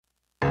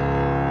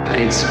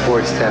need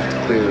support staff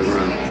to clear the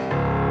room.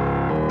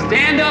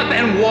 Stand up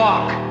and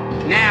walk.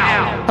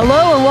 Now.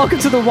 Hello and welcome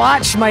to The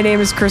Watch. My name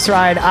is Chris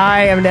Ryan.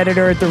 I am an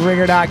editor at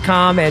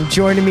TheRinger.com, and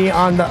joining me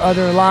on the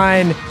other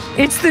line,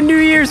 it's the New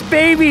Year's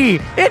baby.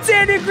 It's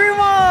Andy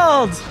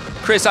Greenwald.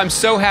 Chris, I'm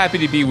so happy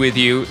to be with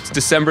you. It's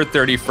December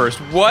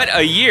 31st. What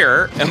a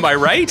year. Am I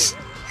right?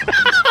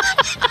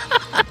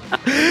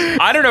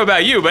 I don't know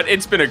about you, but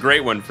it's been a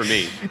great one for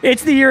me.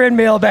 It's the year-end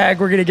mailbag.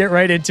 We're going to get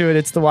right into it.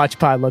 It's The Watch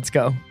Pod. Let's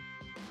go.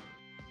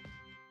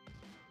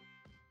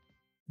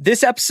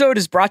 This episode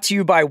is brought to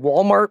you by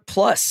Walmart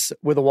Plus.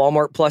 With a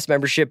Walmart Plus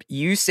membership,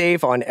 you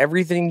save on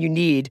everything you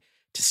need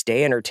to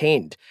stay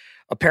entertained.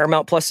 A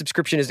Paramount Plus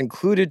subscription is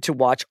included to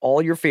watch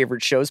all your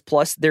favorite shows.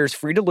 Plus, there's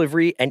free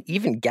delivery and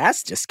even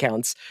gas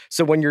discounts.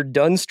 So when you're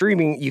done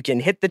streaming, you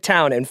can hit the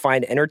town and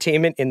find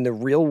entertainment in the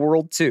real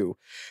world too.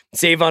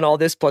 Save on all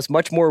this plus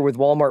much more with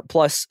Walmart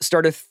Plus.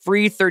 Start a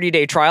free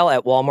 30-day trial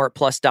at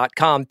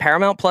walmartplus.com.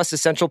 Paramount Plus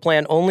Essential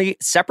Plan only.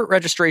 Separate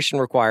registration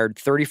required.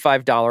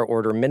 $35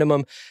 order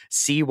minimum.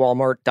 See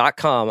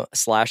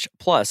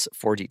walmart.com/plus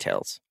for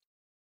details.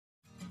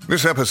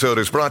 This episode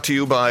is brought to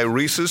you by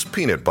Reese's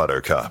Peanut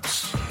Butter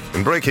Cups.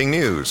 In breaking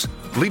news,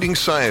 leading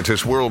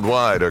scientists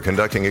worldwide are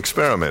conducting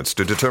experiments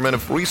to determine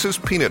if Reese's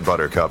Peanut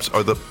Butter Cups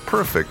are the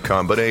perfect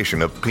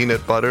combination of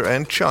peanut butter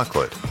and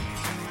chocolate.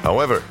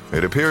 However,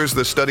 it appears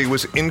the study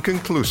was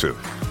inconclusive,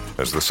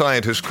 as the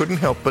scientists couldn't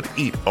help but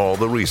eat all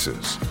the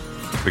Reese's.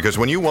 Because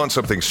when you want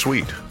something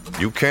sweet,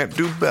 you can't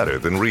do better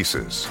than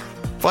Reese's.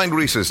 Find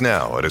Reese's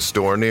now at a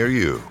store near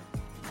you.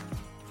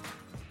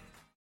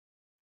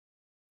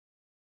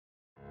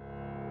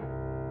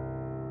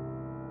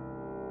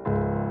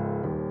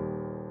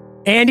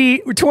 Andy,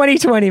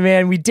 2020,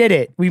 man, we did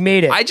it. We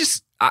made it.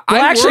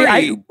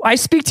 I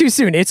speak too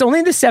soon. It's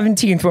only the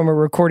 17th when we're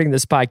recording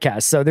this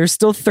podcast, so there's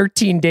still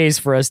 13 days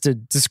for us to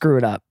screw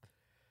it up.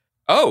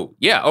 Oh,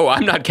 yeah. Oh,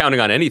 I'm not counting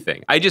on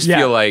anything. I just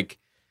feel like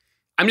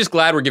I'm just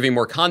glad we're giving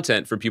more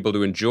content for people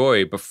to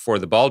enjoy before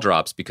the ball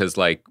drops because,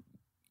 like,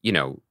 you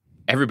know,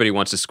 everybody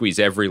wants to squeeze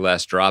every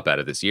last drop out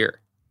of this year.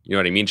 You know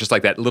what I mean? Just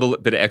like that little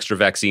bit of extra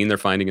vaccine they're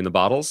finding in the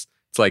bottles.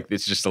 It's like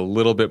it's just a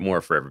little bit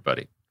more for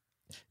everybody.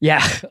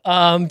 Yeah.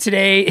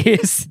 Today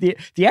is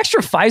the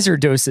extra Pfizer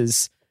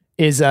doses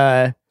is,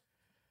 I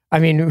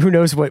mean, who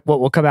knows what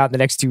will come out in the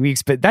next 2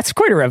 weeks, but that's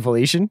quite a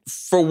revelation.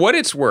 For what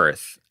it's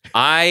worth,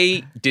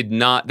 I did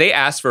not, they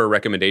asked for a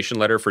recommendation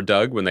letter for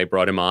Doug when they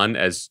brought him on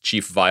as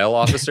chief vial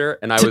officer.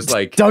 And I was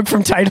like, Doug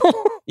from Tidal?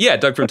 Yeah,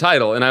 Doug from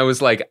Tidal. And I was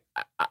like,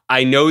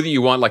 I know that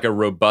you want like a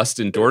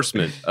robust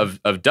endorsement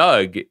of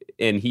Doug,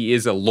 and he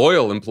is a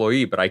loyal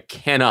employee, but I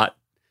cannot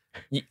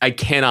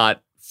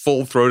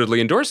full-throatedly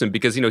endorse him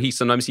because, you know,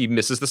 sometimes he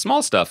misses the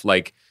small stuff,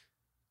 like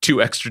 2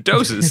 extra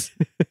doses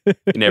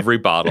in every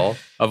bottle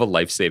of a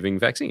life-saving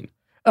vaccine.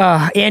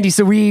 Andy,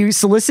 so we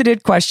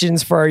solicited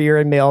questions for our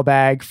year-end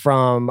mailbag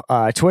from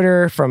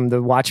Twitter, from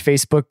the Watch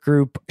Facebook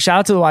group. Shout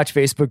out to the Watch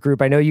Facebook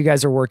group. I know you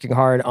guys are working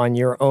hard on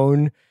your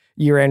own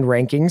year-end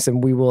rankings,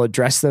 and we will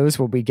address those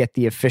when we get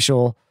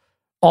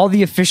all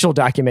the official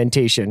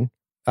documentation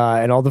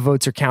and all the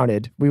votes are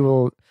counted. We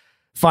will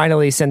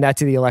finally send that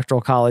to the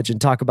Electoral College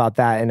and talk about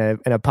that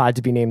in a pod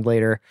to be named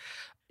later.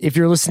 If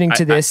you're listening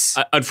to this...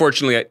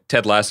 unfortunately,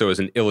 Ted Lasso is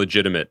an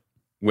illegitimate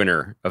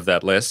winner of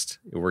that list.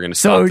 We're going to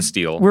stop the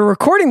steal. We're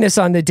recording this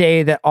on the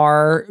day that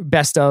our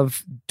Best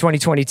of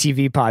 2020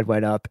 TV pod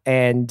went up.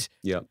 And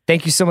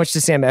thank you so much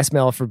to Sam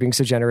Esmail for being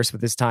so generous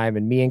with his time.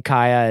 And me and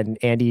Kaya and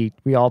Andy,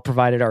 we all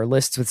provided our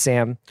lists with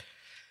Sam.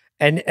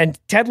 And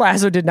Ted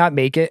Lasso did not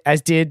make it,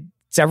 as did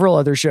several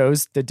other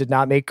shows that did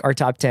not make our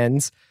top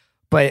 10s.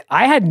 But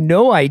I had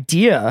no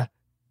idea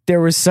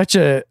there was such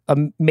a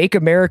Make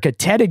America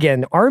Ted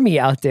Again army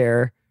out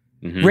there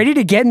ready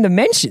to get in the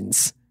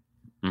mentions.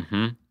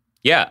 Mm-hmm.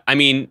 Yeah. I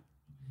mean,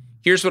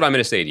 here's what I'm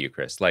going to say to you,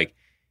 Chris. Like,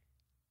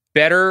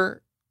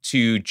 better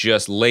to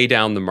just lay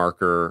down the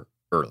marker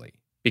early.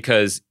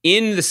 Because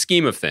in the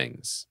scheme of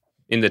things,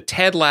 in the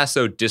Ted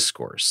Lasso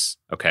discourse,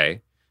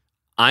 okay,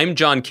 I'm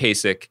John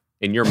Kasich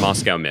and you're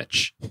Moscow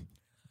Mitch.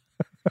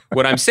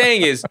 What I'm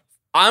saying is,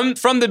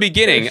 from the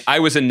beginning, I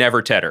was a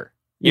never Tedder.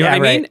 You know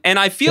what I mean? And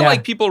I feel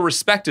like people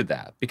respected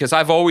that because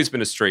I've always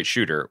been a straight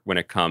shooter when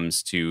it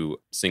comes to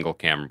single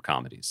camera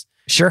comedies.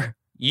 Sure.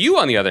 You,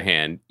 on the other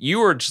hand, you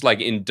were just like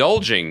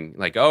indulging,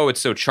 like, oh,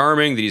 it's so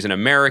charming that he's an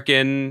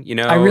American, you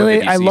know.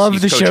 I love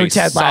the show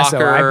Ted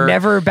Lasso. I've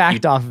never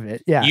backed off of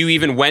it. Yeah. You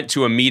even went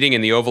to a meeting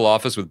in the Oval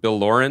Office with Bill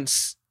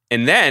Lawrence.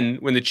 And then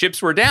when the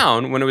chips were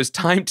down, when it was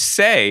time to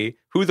say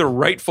who the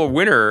rightful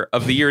winner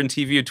of the year in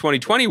TV of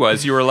 2020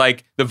 was, you were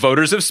like, the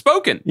voters have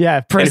spoken. Yeah,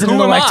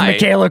 President-elect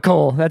Michaela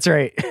Cole. That's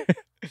right.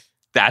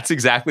 That's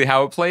exactly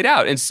how it played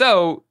out. And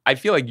so I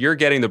feel like you're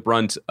getting the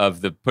brunt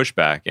of the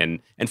pushback. And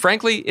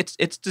frankly,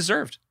 it's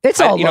deserved. It's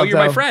all love, you're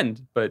though. My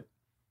friend, but...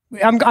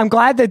 I'm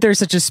glad that there's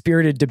such a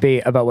spirited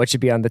debate about what should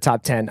be on the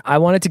top 10. I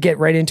wanted to get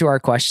right into our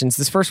questions.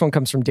 This first one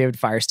comes from David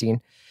Firestein.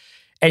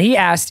 And he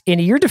asked, in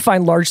a year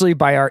defined largely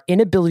by our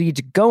inability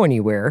to go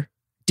anywhere,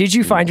 did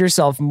you find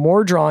yourself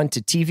more drawn to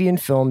TV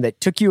and film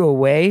that took you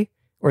away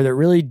or that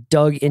really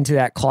dug into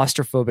that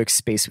claustrophobic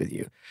space with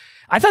you?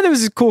 I thought that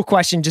was a cool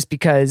question just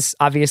because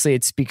obviously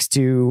it speaks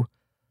to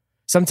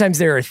sometimes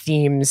there are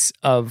themes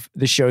of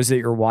the shows that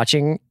you're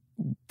watching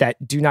that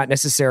do not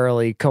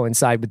necessarily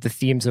coincide with the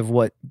themes of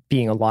what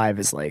being alive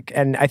is like.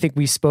 And I think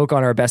we spoke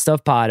on our Best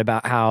of pod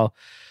about how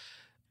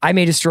I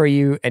May Destroy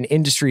You and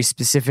Industry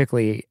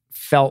specifically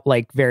felt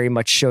like very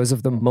much shows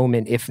of the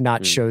moment, if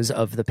not shows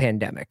of the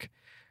pandemic.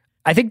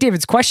 I think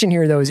David's question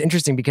here, though, is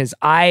interesting because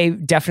I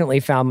definitely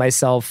found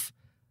myself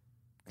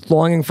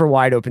longing for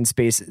wide open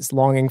spaces,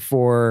 longing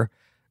for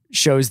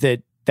shows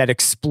that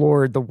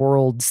explored the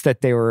worlds that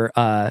they were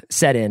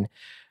set in.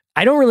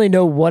 I don't really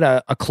know what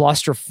a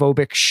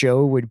claustrophobic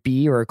show would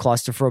be, or a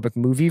claustrophobic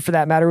movie for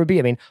that matter would be.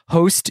 I mean,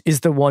 Host is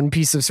the one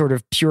piece of sort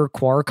of pure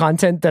queer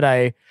content that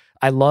I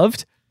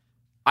loved.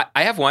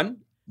 I have one,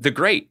 The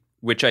Great,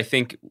 which I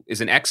think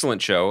is an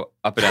excellent show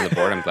up and down the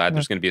board. I'm glad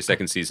there's going to be a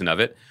second season of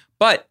it.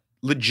 But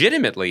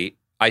legitimately,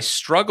 I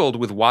struggled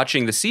with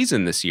watching the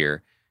season this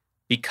year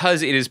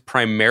because it is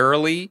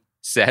primarily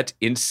set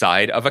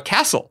inside of a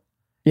castle.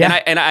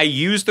 Yeah. And I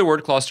use the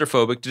word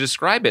claustrophobic to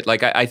describe it.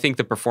 Like, I think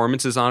the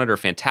performances on it are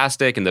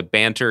fantastic and the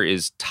banter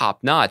is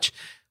top notch.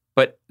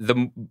 But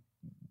the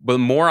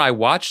more I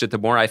watched it, the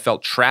more I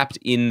felt trapped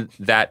in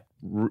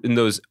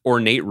those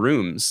ornate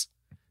rooms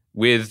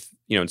with,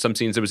 in some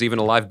scenes there was even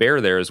a live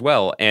bear there as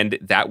well. And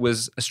that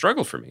was a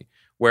struggle for me.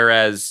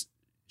 Whereas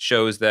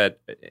shows that,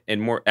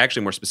 and more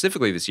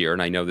specifically this year,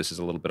 and I know this is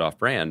a little bit off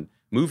brand,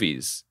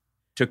 movies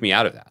took me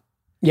out of that.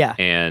 Yeah.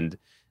 And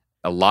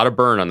a lot of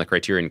burn on the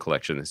Criterion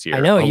Collection this year. I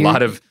know.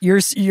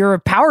 You're a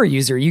power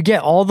user. You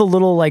get all the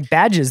little like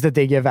badges that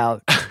they give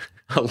out.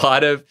 a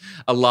lot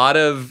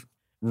of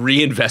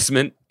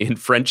reinvestment in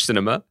French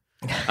cinema,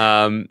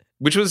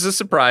 which was a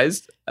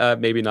surprise.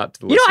 Maybe not to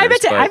the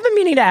listeners. I've been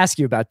meaning to ask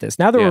you about this.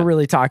 Now that we're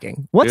really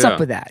talking, what's up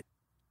with that?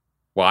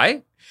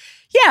 Why?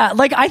 Yeah,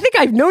 like I think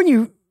I've known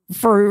you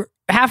for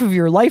half of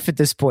your life at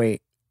this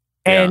point,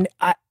 and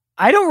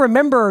I don't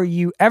remember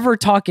you ever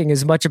talking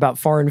as much about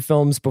foreign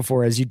films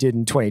before as you did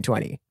in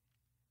 2020.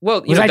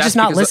 Well, was I just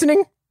not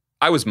listening?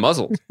 I was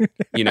muzzled,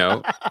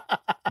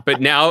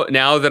 But now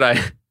that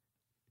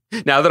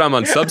I'm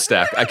on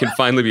Substack, I can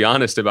finally be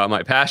honest about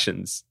my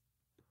passions.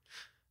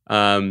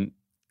 I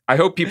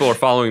hope people are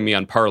following me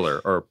on Parler,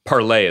 or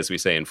Parlay, as we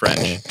say in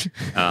French.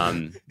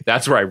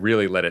 That's where I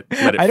really let it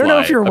fly. I don't know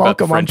if you're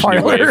welcome on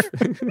Parler.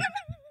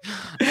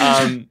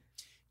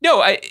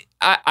 No,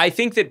 I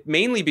think that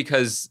mainly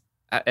because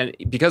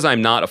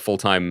I'm not a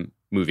full-time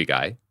movie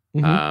guy,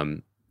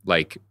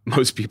 like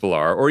most people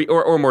are,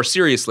 or more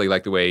seriously,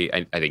 like the way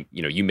I think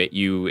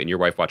you and your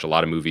wife watch a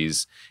lot of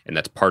movies, and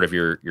that's part of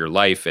your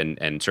life,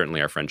 and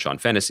certainly our friend Sean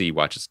Fennessy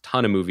watches a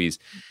ton of movies.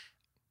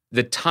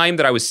 The time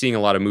that I was seeing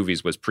a lot of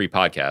movies was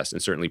pre-podcast and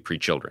certainly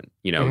pre-children.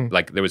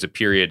 Like there was a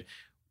period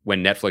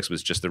when Netflix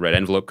was just the red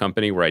envelope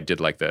company where I did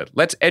like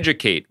let's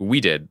educate.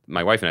 We did,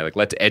 my wife and I,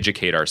 let's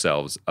educate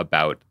ourselves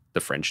about the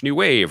French New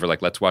Wave, or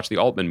let's watch the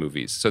Altman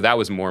movies. So that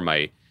was more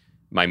my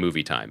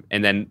movie time.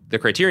 And then the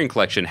Criterion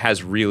Collection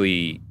has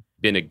really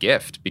been a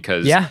gift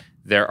because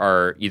there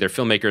are either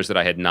filmmakers that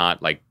I had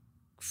not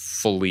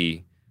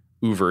fully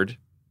oeuvred,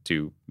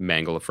 to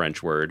mangle a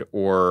French word,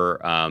 or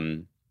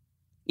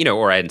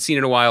or I hadn't seen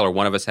in a while, or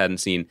one of us hadn't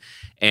seen.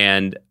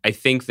 And I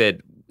think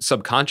that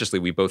subconsciously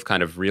we both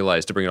kind of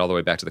realized, to bring it all the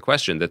way back to the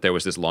question, that there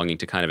was this longing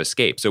to kind of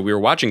escape. So we were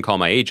watching Call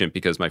My Agent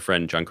because my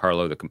friend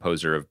Giancarlo, the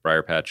composer of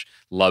Briar Patch,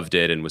 loved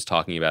it and was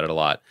talking about it a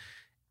lot.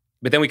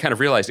 But then we kind of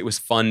realized it was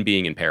fun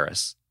being in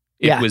Paris.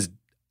 It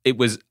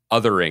was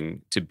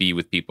othering to be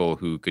with people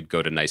who could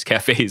go to nice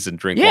cafes and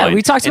drink wine. Yeah,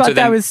 we talked about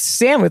that with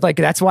Sam, with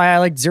that's why I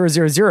like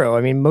 000.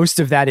 I mean, most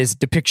of that is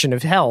depiction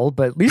of hell,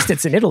 but at least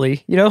it's in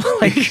Italy,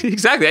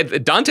 Exactly.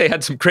 Dante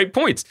had some great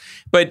points.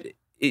 But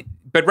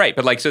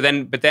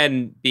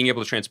then being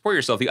able to transport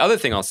yourself. The other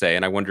thing I'll say,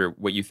 and I wonder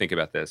what you think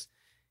about this,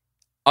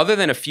 other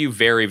than a few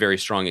very, very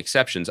strong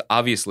exceptions,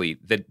 obviously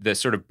the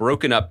sort of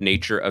broken up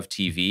nature of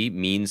TV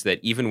means that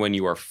even when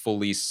you are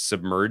fully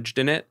submerged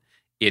in it,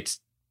 it's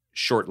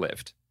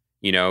short-lived.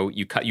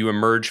 You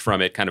emerge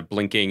from it kind of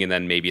blinking, and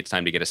then maybe it's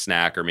time to get a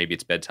snack, or maybe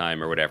it's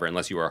bedtime or whatever,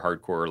 unless you are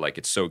hardcore,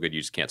 it's so good you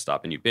just can't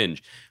stop and you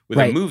binge. With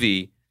a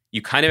movie,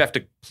 you kind of have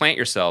to plant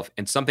yourself,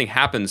 and something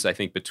happens, I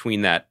think,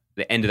 between the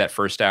end of that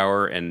first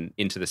hour and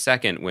into the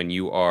second, when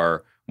you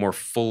are more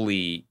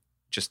fully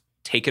just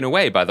taken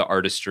away by the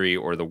artistry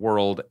or the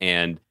world.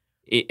 And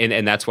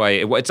that's why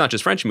it's not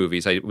just French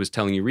movies. I was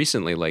telling you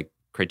recently,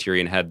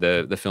 Criterion had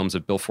the films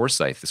of Bill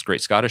Forsyth, this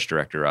great Scottish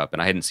director, up,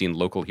 and I hadn't seen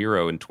Local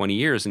Hero in 20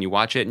 years, and you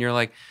watch it and you're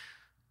like,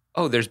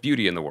 oh, there's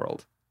beauty in the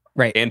world.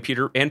 Right. And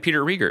Peter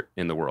Riegert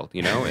in the world,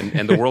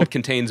 and the world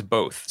contains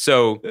both.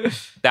 So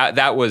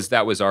that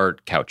was our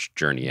couch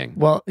journeying.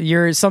 Well,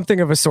 you're something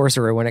of a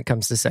sorcerer when it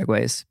comes to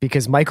segues,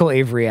 because Michael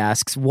Avery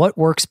asks, what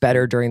works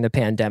better during the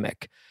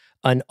pandemic?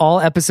 An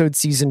all-episode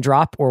season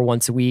drop or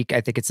once a week?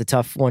 I think it's a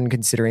tough one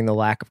considering the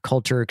lack of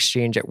culture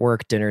exchange at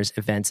work, dinners,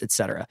 events,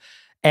 etc.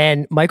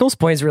 And Michael's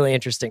point is really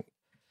interesting.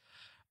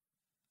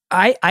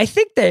 I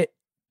think that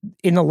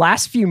in the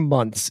last few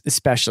months,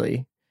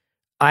 especially,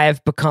 I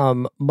have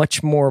become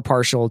much more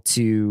partial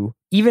to,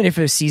 even if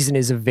a season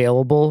is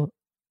available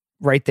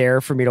right there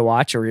for me to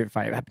watch, or if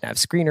I happen to have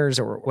screeners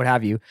or what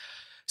have you,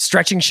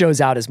 stretching shows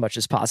out as much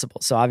as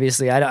possible. So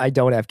obviously I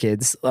don't have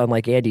kids,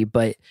 unlike Andy,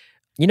 but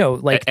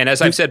like, and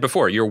as I've said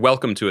before, you're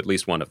welcome to at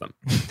least one of them.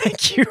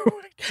 Thank you.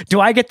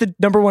 Do I get the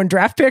number one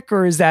draft pick,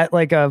 or is that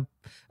like a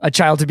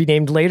child to be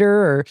named later?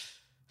 Or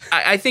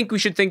I think we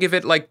should think of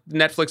it like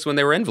Netflix when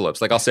they were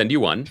envelopes. Like, I'll send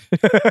you one,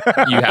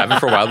 you have it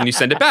for a while, then you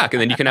send it back,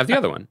 and then you can have the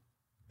other one.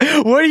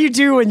 What do you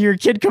do when your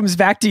kid comes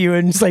back to you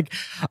and it's like,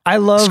 I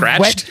love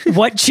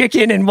wet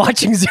chicken and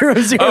watching 000?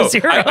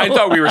 I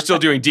thought we were still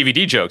doing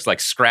DVD jokes, like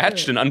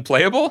scratched and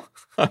unplayable.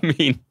 I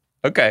mean,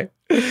 okay.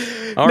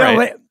 All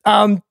right.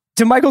 But,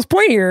 to Michael's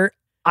point here,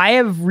 I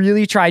have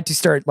really tried to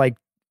start like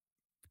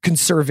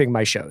conserving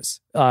my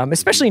shows,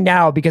 especially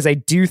now, because I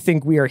do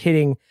think we are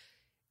hitting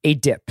a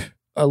dip,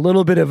 a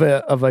little bit of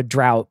a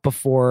drought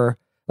before.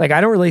 Like,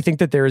 I don't really think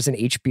that there is an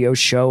HBO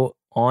show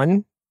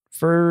on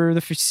for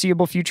the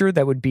foreseeable future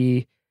that would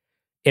be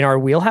in our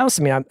wheelhouse.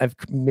 I mean, I've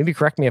maybe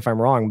correct me if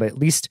I'm wrong, but at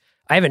least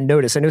I haven't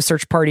noticed. I know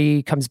Search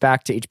Party comes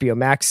back to HBO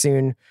Max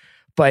soon,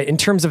 but in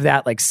terms of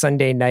that, like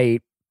Sunday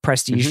night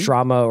prestige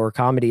drama or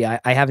comedy, I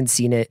haven't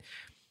seen it.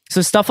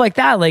 So stuff like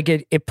that, like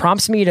it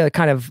prompts me to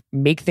kind of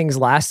make things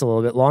last a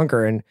little bit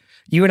longer. And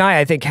you and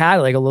I think had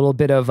like a little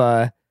bit of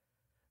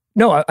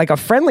like a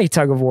friendly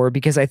tug of war,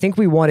 because I think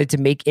we wanted to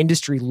make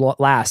industry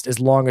last as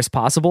long as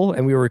possible.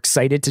 And we were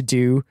excited to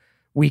do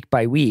week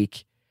by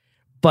week.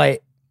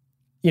 But,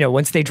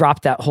 once they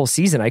dropped that whole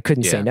season, I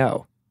couldn't say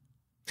no.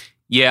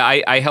 Yeah,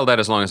 I held out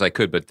as long as I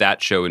could, but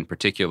that show in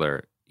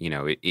particular,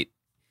 I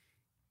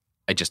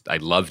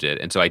loved it.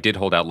 And so I did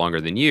hold out longer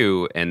than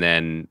you. And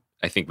then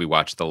I think we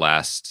watched the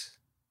last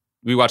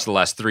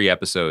 3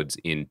 episodes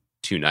in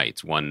 2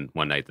 nights, one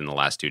night, then the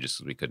last 2 just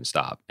because we couldn't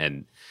stop.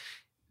 And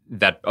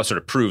that sort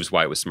of proves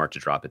why it was smart to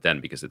drop it then,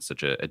 because it's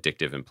such an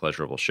addictive and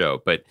pleasurable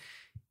show. But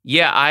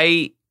yeah,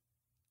 I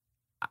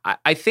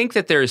think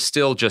that there is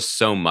still just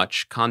so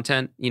much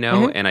content,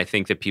 and I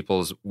think that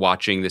people's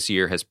watching this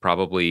year has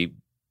probably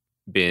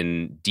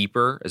been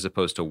deeper as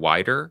opposed to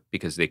wider,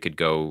 because they could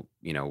go,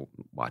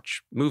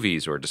 watch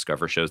movies or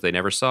discover shows they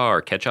never saw,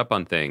 or catch up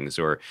on things,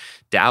 or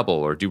dabble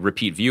or do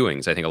repeat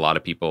viewings. I think a lot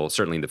of people,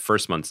 certainly in the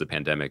first months of the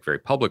pandemic, very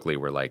publicly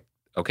were like,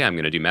 okay, I'm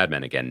going to do Mad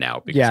Men again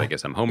now because I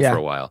guess I'm home for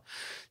a while.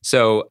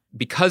 So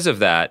because of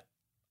that,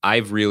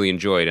 I've really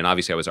enjoyed, and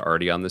obviously I was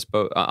already on this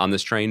boat, on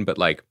this train, but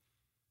like,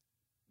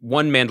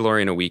 one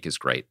Mandalorian a week is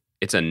great.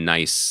 It's a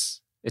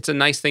nice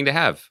thing to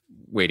have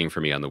waiting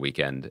for me on the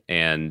weekend.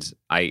 And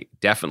I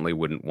definitely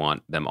wouldn't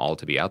want them all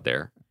to be out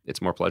there.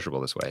 It's more pleasurable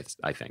this way,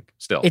 I think,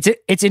 still.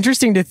 It's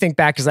interesting to think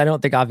back, because I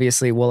don't think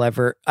obviously we'll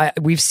ever...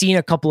 we've seen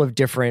a couple of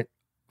different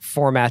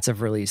formats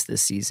of release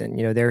this season.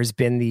 There's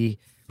been the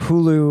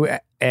Hulu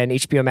and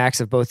HBO Max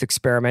have both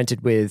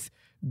experimented with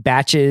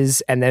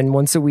batches, and then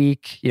once a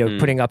week,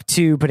 putting up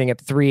 2, putting up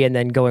 3, and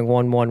then going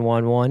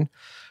 1.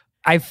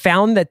 I've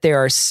found that there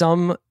are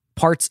some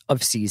parts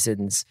of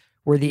seasons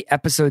where the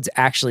episodes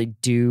actually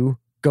do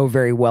go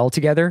very well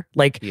together.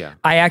 Like,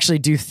 I actually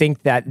do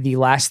think that the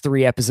last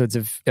 3 episodes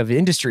of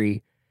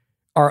Industry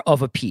are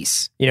of a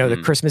piece. The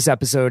Christmas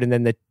episode and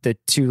then the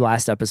 2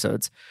 last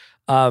episodes.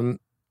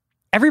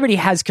 Everybody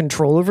has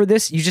control over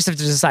this. You just have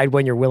to decide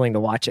when you're willing to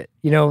watch it.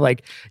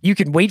 Like, you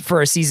can wait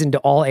for a season to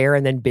all air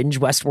and then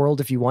binge Westworld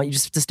if you want. You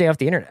just have to stay off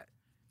the internet.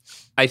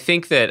 I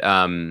think that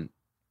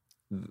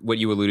what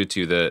you alluded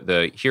to,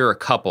 the here are a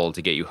couple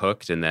to get you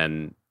hooked, and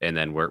then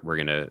we're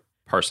going to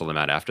parcel them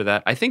out after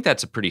that. I think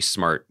that's a pretty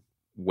smart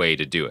way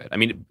to do it. I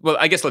mean, well,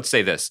 I guess let's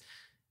say this.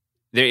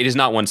 It is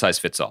not one size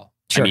fits all.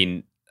 Sure. I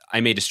mean,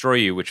 I May Destroy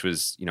You, which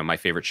was, my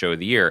favorite show of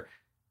the year,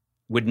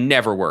 would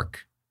never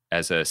work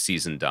as a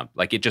season dump.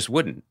 Like, it just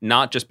wouldn't.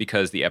 Not just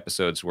because the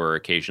episodes were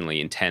occasionally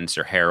intense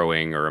or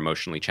harrowing or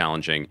emotionally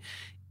challenging.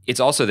 It's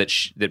also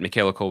that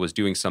Michaela Cole was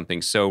doing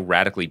something so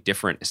radically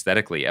different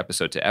aesthetically,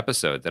 episode to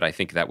episode, that I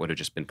think that would have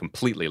just been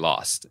completely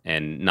lost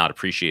and not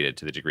appreciated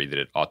to the degree that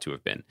it ought to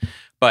have been.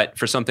 But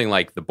for something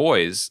like The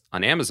Boys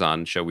on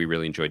Amazon, show we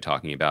really enjoyed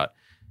talking about,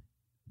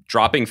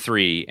 dropping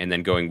 3 and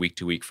then going week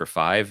to week for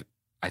 5,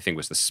 I think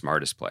was the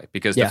smartest play,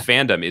 because the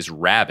fandom is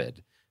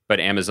rabid.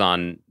 But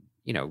Amazon,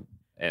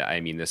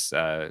 I mean this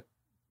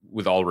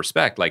with all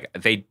respect, like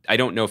I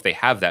don't know if they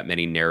have that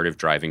many narrative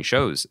driving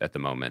shows at the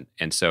moment.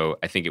 And so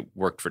I think it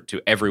worked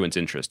to everyone's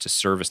interest to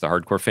service the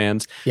hardcore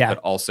fans, but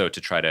also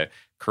to try to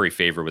curry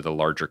favor with a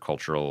larger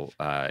cultural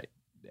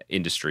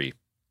industry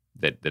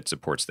that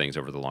supports things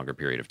over the longer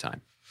period of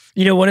time.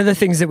 One of the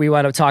things that we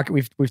want to talk,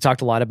 we've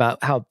talked a lot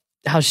about how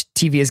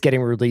TV is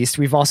getting released.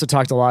 We've also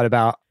talked a lot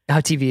about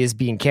how TV is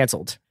being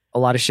canceled. A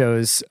lot of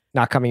shows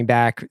not coming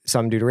back,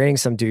 some due to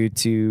ratings, some due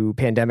to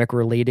pandemic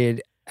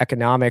related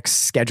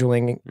economics,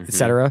 scheduling,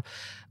 etc.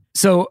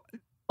 So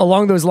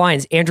along those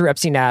lines, Andrew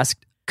Epstein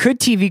asked, Could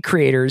TV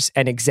creators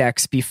and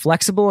execs be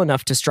flexible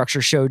enough to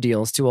structure show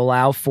deals to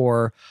allow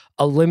for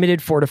a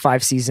limited 4 to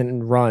 5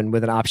 season run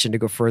with an option to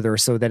go further,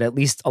 so that at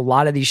least a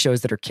lot of these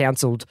shows that are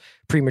canceled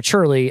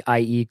prematurely,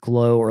 i.e.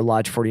 Glow or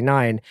Lodge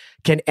 49,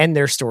 can end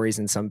their stories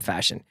in some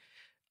fashion?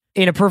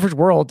 In a perfect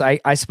world,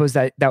 I suppose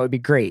that would be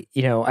great.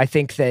 I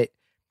think that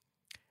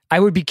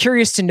I would be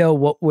curious to know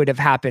what would have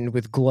happened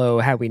with Glow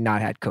had we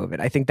not had COVID.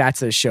 I think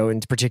that's a show in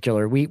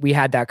particular. We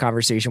had that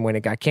conversation when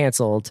it got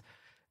canceled,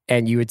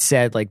 and you had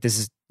said, like, this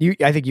is you.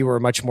 I think you were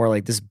much more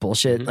like, this is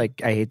bullshit.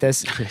 Like, I hate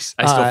this.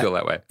 I still feel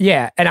that way.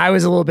 Yeah, and I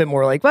was a little bit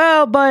more like,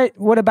 well, but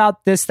what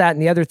about this, that,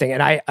 and the other thing?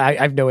 And I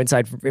have no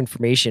inside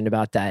information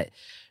about that.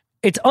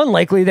 It's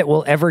unlikely that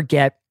we'll ever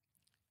get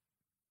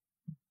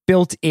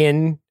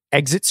built-in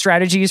exit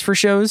strategies for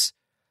shows.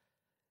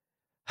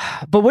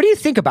 But what do you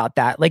think about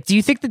that? Like, do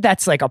you think that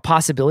that's like a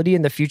possibility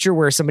in the future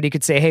where somebody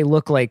could say, hey,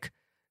 look, like,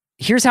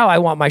 here's how I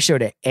want my show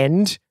to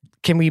end.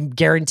 Can we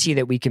guarantee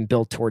that we can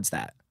build towards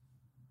that?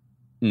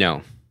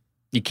 No,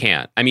 you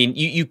can't. I mean,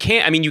 you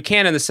can't. I mean, you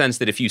can in the sense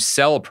that if you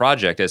sell a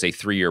project as a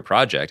 3-year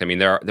project, I mean,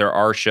 there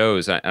are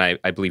shows, and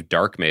I believe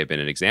Dark may have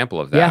been an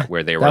example of that,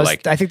 where they were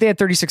like, I think they had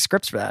 36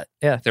 scripts for that.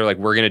 Yeah. They're like,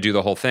 we're going to do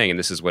the whole thing, and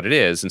this is what it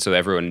is. And so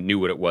everyone knew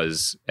what it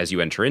was as you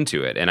enter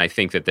into it. And I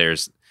think that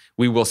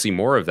we will see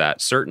more of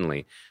that,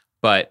 certainly.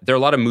 But there are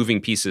a lot of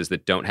moving pieces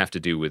that don't have to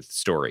do with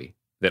story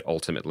that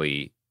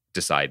ultimately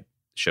decide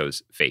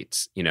shows'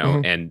 fates,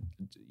 And,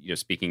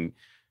 speaking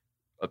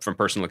from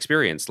personal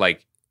experience,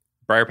 like,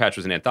 Briar Patch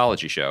was an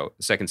anthology show.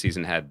 The second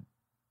season had,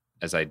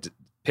 as I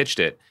pitched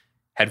it,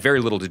 had very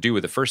little to do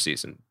with the first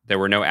season. There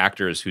were no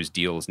actors whose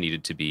deals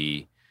needed to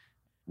be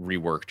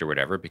reworked or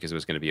whatever, because it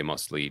was going to be a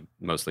mostly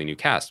new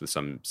cast with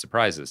some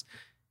surprises.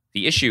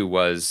 The issue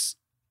was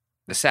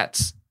the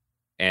sets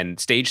and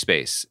stage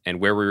space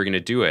and where we were going to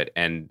do it,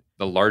 and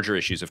the larger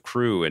issues of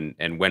crew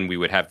and when we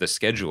would have the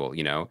schedule,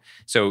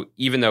 So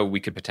even though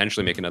we could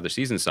potentially make another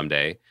season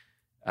someday,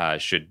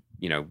 should,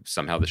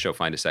 somehow the show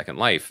find a second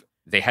life,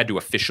 they had to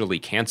officially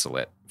cancel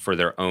it for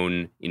their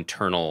own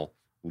internal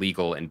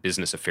legal and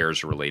business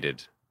affairs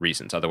related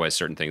reasons. Otherwise,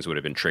 certain things would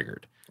have been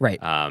triggered.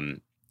 Right.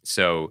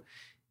 So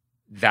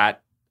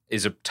that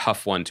is a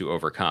tough one to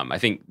overcome. I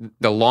think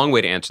the long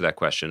way to answer that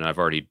question, and I've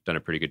already done a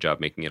pretty good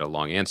job making it a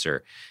long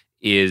answer,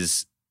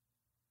 is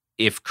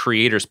if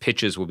creators'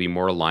 pitches will be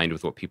more aligned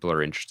with what people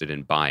are interested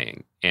in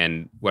buying.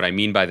 And what I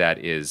mean by that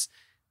is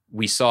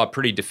we saw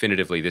pretty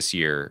definitively this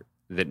year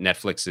that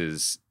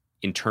Netflix's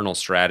internal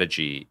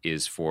strategy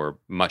is for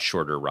much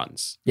shorter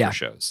runs for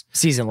shows.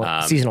 Seasonal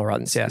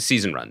runs, yeah.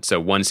 Season runs. So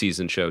 1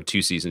 season show,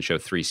 2 season show,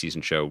 3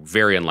 season show,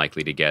 very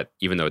unlikely to get,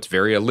 even though it's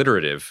very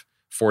alliterative,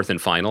 4th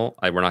and final.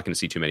 We're not going to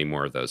see too many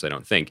more of those, I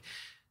don't think.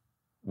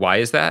 Why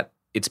is that?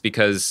 It's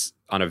because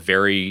on a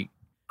very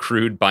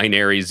crude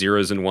binary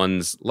zeros and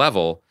ones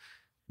level,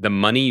 the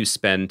money you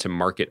spend to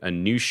market a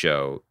new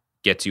show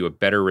gets you a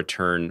better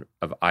return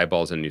of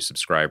eyeballs and new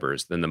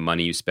subscribers than the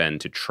money you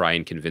spend to try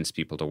and convince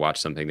people to watch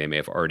something they may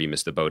have already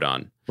missed the boat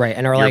on. Right.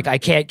 And are like, I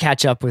can't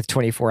catch up with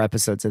 24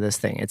 episodes of this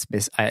thing. It's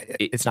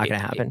not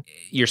going to happen.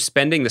 You're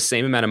spending the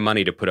same amount of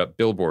money to put up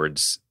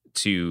billboards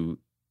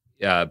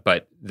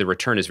but the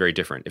return is very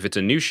different. If it's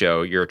a new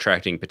show, you're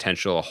attracting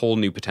a whole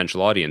new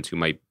potential audience who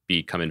might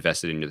become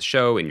invested in the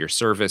show, in your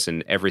service,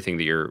 and everything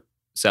that you're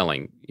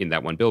selling in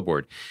that one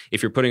billboard.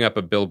 If you're putting up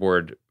a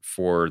billboard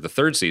for the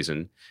 3rd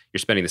season, you're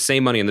spending the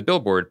same money on the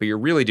billboard, but you're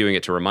really doing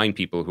it to remind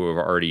people who have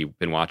already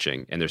been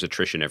watching, and there's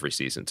attrition every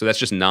season. So that's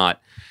just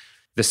not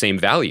the same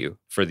value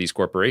for these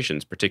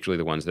corporations, particularly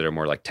the ones that are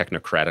more like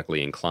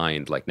technocratically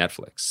inclined like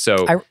Netflix. So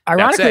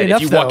that said,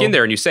 if you walk in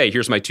there and you say,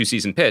 here's my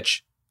 2-season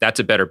pitch, that's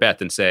a better bet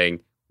than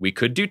saying we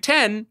could do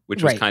 10,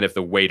 which was kind of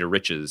the way to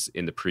riches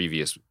in the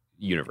previous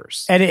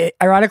universe. And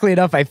ironically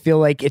enough, I feel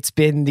like it's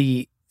been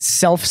the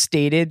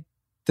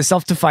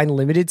self-defined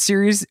limited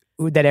series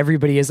that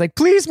everybody is like,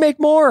 please make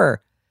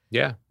more.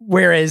 Yeah.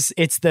 Whereas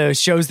it's the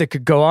shows that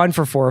could go on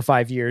for 4 or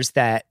 5 years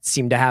that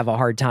seem to have a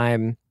hard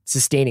time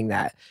sustaining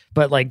that.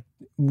 But like,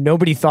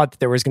 nobody thought that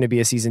there was going to be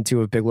a season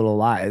 2 of Big Little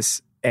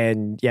Lies.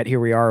 And yet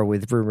here we are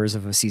with rumors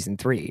of a season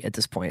 3 at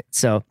this point.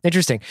 So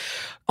interesting.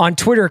 On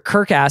Twitter,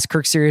 Kirk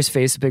Serious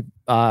Face, a big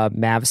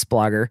Mavs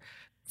blogger,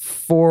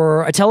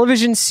 for a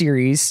television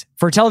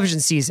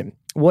season,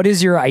 what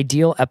is your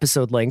ideal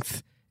episode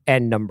length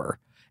and number?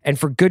 And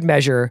for good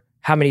measure,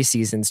 how many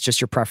seasons? Just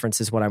your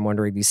preference is what I'm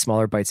wondering. These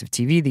smaller bites of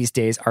TV these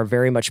days are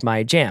very much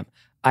my jam.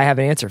 I have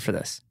an answer for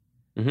this.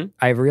 Mm-hmm.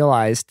 I've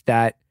realized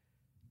that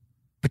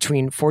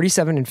between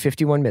 47 and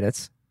 51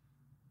 minutes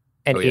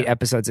and 8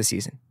 episodes a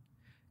season.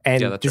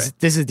 And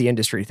this is the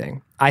industry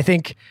thing. I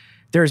think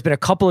there's been a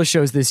couple of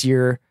shows this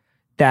year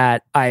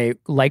that I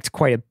liked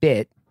quite a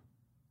bit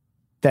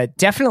that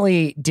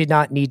definitely did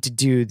not need to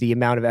do the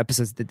amount of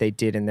episodes that they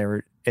did in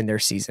their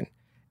season.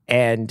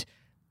 And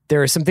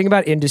there is something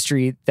about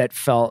industry that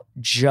felt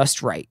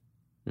just right.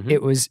 Mm-hmm.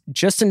 It was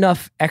just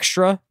enough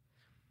extra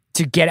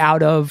to get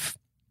out of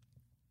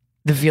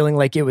the feeling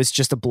like it was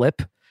just a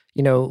blip.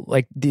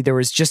 Like there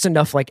was just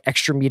enough like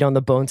extra meat on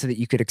the bone so that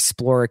you could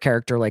explore a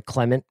character like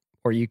Clement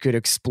or you could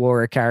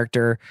explore a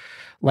character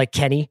like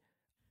Kenny.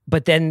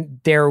 But then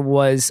there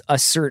was a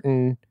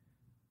certain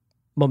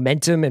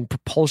momentum and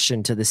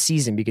propulsion to the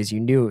season because you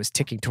knew it was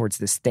ticking towards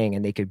this thing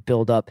and they could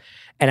build up.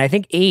 And I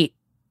think 8,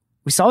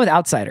 we saw with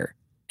Outsider,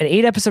 an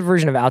 8-episode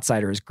version of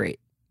Outsider is great.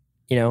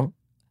 You know,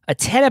 a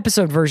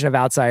 10-episode version of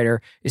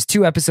Outsider is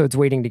 2 episodes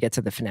waiting to get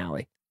to the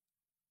finale.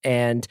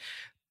 And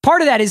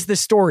part of that is the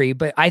story,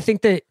 but I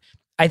think that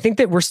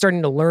we're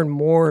starting to learn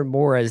more and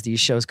more as these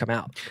shows come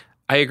out.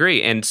 I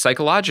agree. And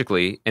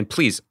psychologically, and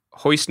please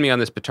hoist me on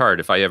this petard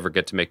if I ever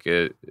get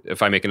to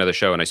if I make another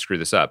show and I screw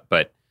this up,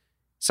 but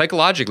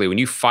psychologically, when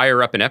you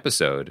fire up an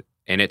episode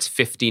and it's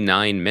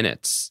 59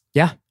 minutes,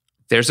 yeah,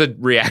 there's a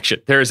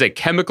reaction. There is a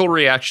chemical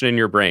reaction in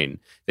your brain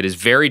that is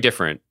very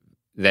different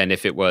than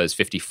if it was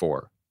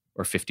 54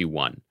 or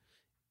 51.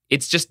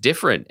 It's just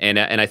different. And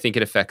I think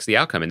it affects the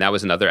outcome. And that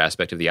was another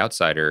aspect of The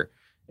Outsider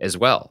as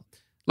well.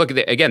 Look,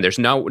 again, there's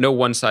no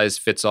one size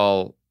fits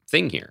all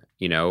thing here.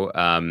 You know,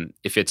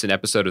 if it's an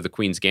episode of The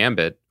Queen's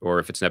Gambit or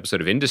if it's an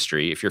episode of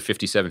Industry, if you're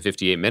 57,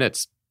 58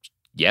 minutes,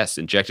 yes,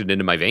 inject it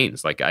into my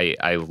veins. Like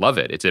I love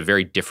it. It's a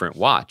very different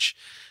watch.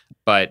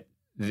 But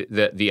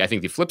I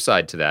think the flip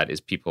side to that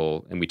is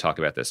people, and we talk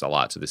about this a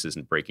lot, so this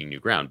isn't breaking new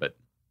ground, but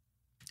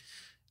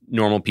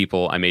normal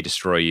people, I May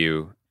Destroy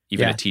You,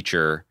 even A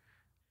Teacher,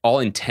 all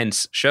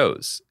intense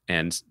shows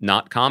and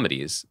not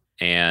comedies,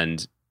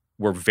 and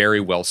were very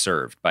well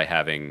served by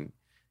having,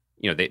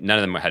 you know, none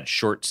of them had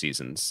short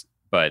seasons,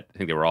 but I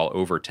think they were all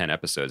over 10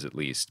 episodes at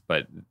least,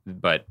 but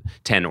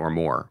 10 or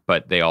more,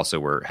 but they also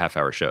were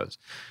half-hour shows.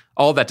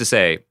 All that to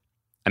say,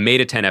 I made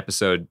a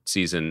 10-episode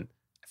season.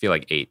 I feel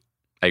like 8.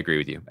 I agree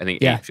with you. I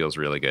think 8 feels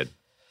really good.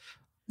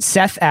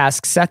 Seth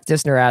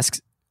Dissner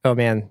asks, oh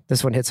man,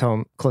 this one hits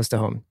close to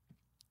home.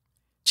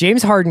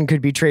 James Harden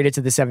could be traded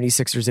to the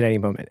 76ers at any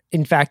moment.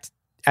 In fact,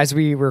 as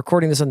we were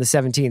recording this on the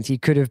 17th, he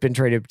could have been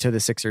traded to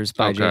the Sixers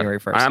by January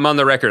 1st. I'm on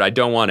the record. I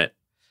don't want it.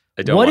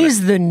 What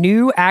is the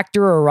new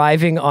actor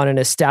arriving on an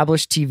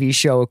established TV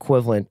show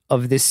equivalent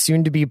of this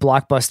soon-to-be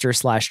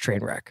blockbuster /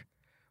 train wreck?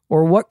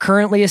 Or what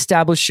currently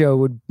established show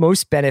would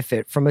most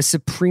benefit from a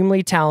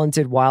supremely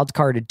talented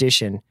wildcard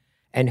addition,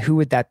 and who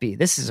would that be?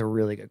 This is a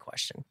really good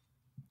question.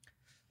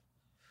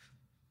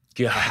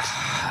 God.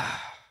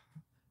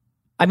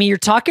 I mean, you're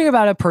talking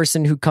about a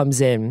person who comes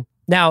in.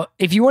 Now,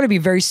 if you want to be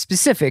very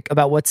specific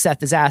about what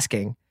Seth is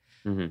asking,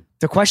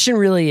 the question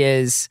really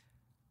is,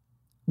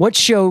 what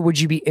show would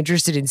you be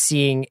interested in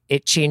seeing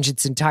it change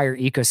its entire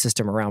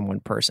ecosystem around one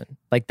person?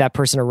 Like that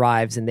person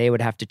arrives and they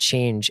would have to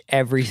change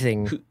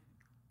everything.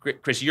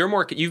 Chris,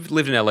 you've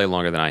lived in LA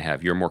longer than I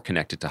have. You're more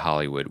connected to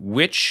Hollywood.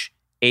 Which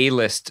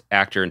A-list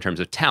actor in terms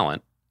of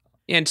talent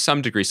and to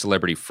some degree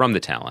celebrity from the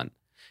talent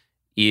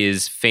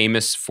is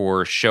famous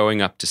for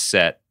showing up to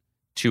set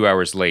 2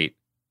 hours late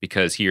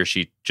because he or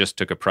she just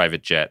took a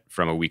private jet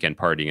from a weekend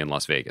party in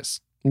Las Vegas?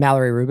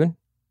 Mallory Rubin?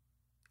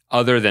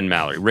 Other than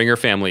Mallory. Ringer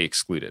family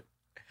excluded.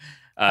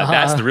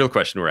 That's the real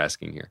question we're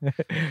asking here.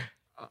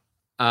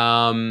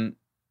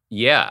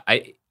 Yeah.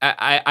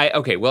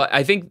 Okay. Well,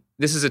 I think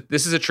this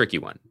is a tricky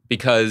one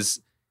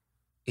because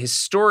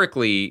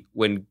historically,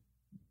 when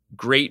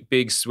great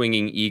big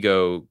swinging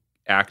ego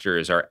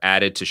actors are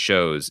added to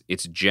shows,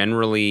 it's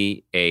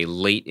generally a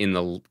late in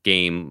the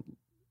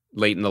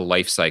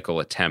life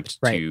cycle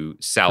attempt to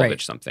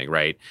salvage something,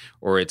 right?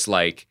 Or it's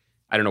like,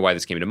 I don't know why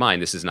this came to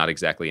mind. This is not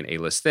exactly an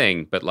A-list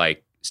thing, but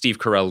like Steve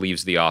Carell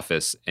leaves The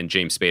Office and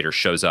James Spader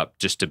shows up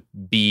just to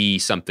be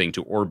something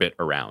to orbit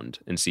around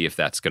and see if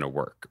that's going to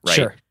work, right?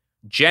 Sure.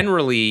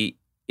 Generally,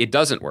 it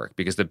doesn't work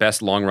because the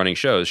best long-running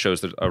shows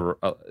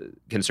that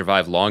can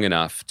survive long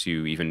enough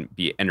to even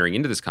be entering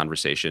into this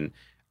conversation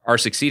are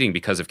succeeding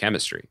because of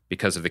chemistry,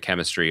 because of the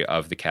chemistry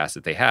of the cast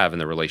that they have and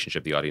the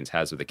relationship the audience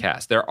has with the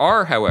cast. There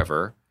are,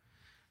 however,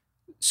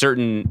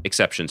 certain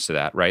exceptions to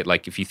that, right?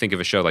 Like if you think of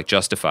a show like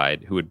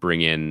Justified, who would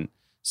bring in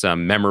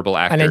some memorable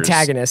actors, an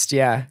antagonist,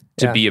 to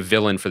be a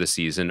villain for the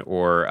season,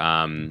 or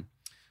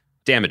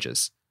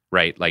Damages,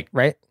 right? Like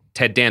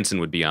Ted Danson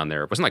would be on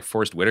there. Wasn't like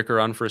Forrest Whitaker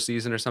on for a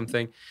season or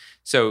something?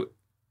 So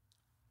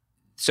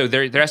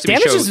there has to be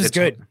Damages shows. Was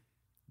good.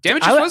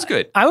 Damages was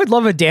good. I would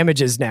love a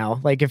Damages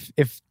now. Like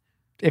if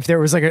there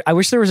was I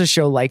wish there was a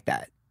show like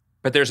that.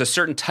 But there's a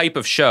certain type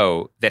of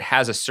show that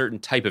has a certain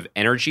type of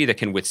energy that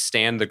can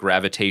withstand the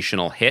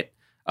gravitational hit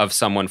of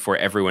someone for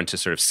everyone to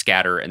sort of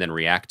scatter and then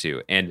react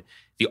to. And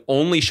the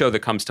only show that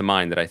comes to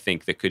mind that I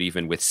think that could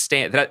even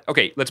withstand that,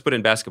 okay, let's put it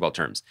in basketball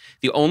terms.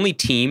 The only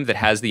team that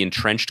has the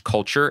entrenched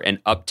culture and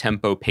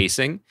up-tempo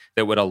pacing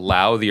that would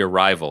allow the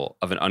arrival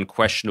of an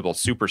unquestionable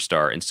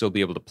superstar and still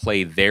be able to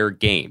play their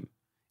game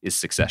is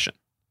Succession.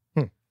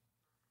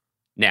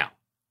 Now,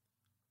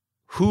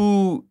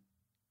 who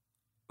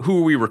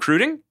are we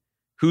recruiting?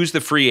 Who's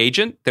the free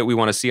agent that we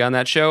want to see on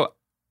that show?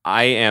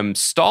 I am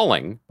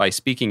stalling by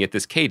speaking at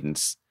this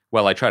cadence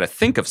while I try to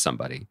think of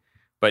somebody,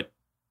 but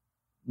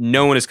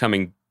no one is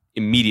coming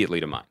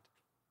immediately to mind.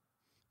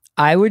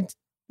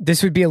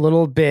 This would be a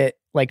little bit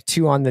like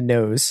too on the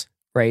nose,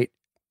 right?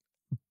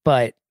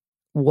 But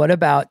what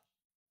about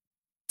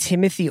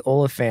Timothy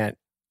Olyphant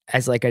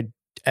as like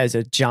as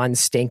a John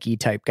Stanky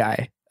type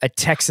guy, a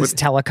Texas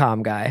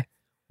telecom guy.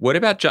 What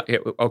about John?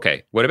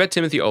 Okay, what about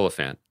Timothy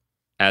Oliphant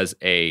as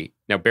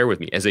now bear with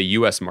me, as a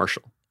U.S.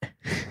 Marshal?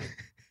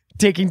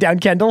 Taking down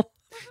Kendall?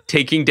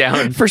 Taking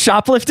down... For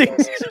shoplifting?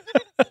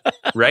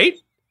 Right?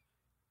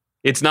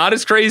 It's not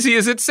as crazy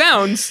as it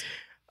sounds.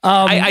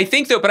 I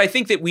think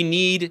that we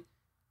need...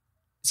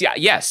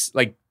 yes,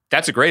 like,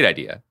 that's a great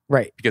idea.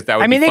 Right. Because that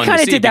would be they fun kind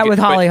to of see, did that with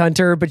Holly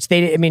Hunter, but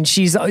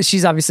she's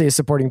obviously a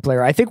supporting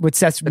player. I think what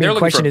Seth's main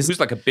question is... who's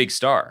like a big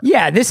star.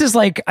 Yeah, this is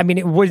like, I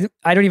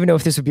don't even know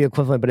if this would be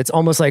equivalent, but it's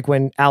almost like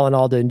when Alan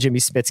Alda and Jimmy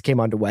Smits came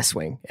onto West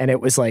Wing, and it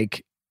was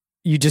like,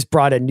 you just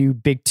brought a new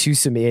big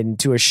twosome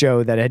into a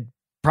show that had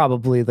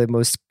probably the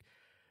most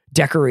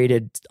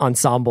decorated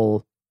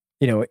ensemble,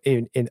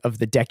 in of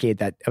the decade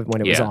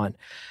when it was on.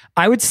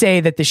 I would say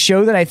that the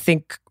show that I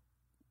think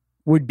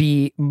would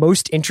be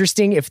most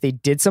interesting if they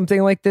did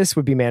something like this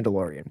would be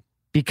Mandalorian,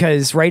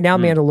 because right now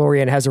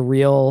Mandalorian has a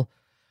real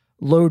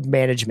load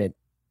management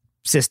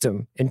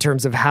system in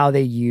terms of how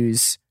they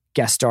use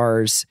guest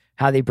stars,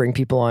 how they bring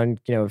people on.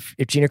 If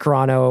Gina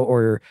Carano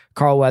or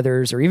Carl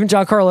Weathers or even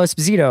Giancarlo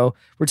Esposito,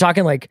 we're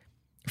talking like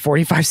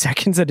 45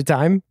 seconds at a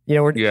time.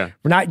 We're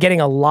not getting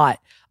a lot.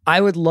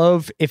 I would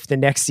love if the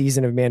next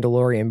season of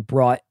Mandalorian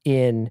brought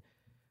in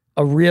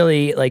a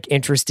really like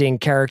interesting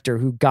character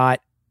who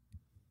got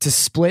to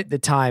split the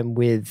time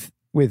with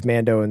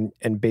Mando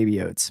and Baby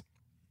Yoda.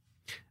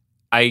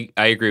 I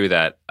agree with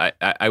that.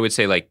 I would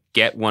say like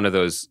get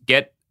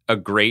a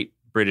great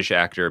British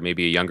actor,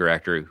 maybe a younger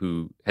actor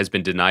who has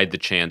been denied the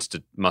chance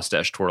to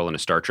mustache twirl in a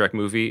Star Trek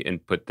movie,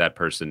 and put that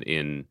person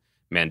in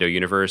Mando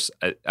universe.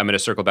 I'm going to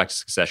circle back to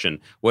Succession.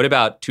 What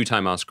about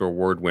 2-time Oscar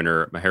award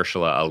winner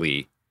Mahershala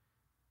Ali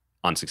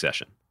on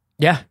Succession?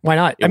 Yeah, why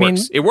not?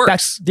 It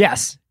works.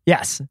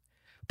 Yes.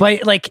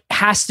 But like,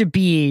 has to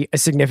be a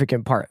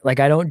significant part.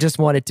 Like, I don't just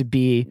want it to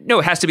be. No,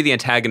 it has to be the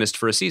antagonist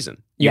for a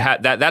season.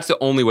 That's the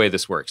only way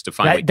this works. To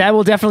find that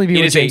will definitely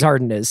be what James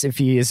Harden is if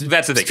he is.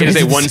 That's the thing. It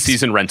is a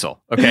 1-season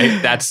rental. Okay,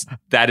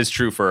 that is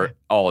true for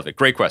all of it.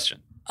 Great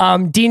question.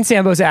 Dean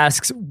Sambos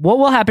asks, what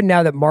will happen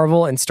now that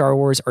Marvel and Star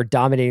Wars are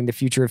dominating the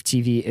future of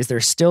TV? Is there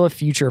still a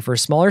future for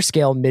smaller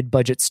scale,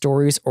 mid-budget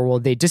stories, or will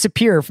they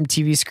disappear from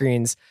TV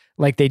screens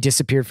like they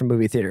disappeared from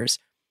movie theaters?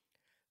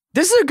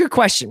 This is a good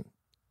question,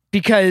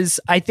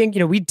 because I think,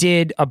 we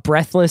did a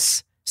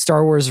breathless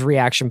Star Wars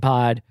reaction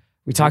pod.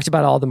 We talked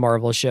about all the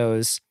Marvel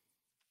shows.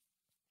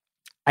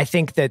 I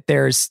think that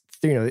there's,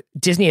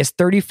 Disney has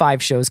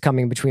 35 shows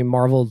coming between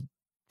Marvel,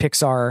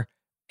 Pixar,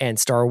 and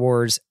Star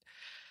Wars.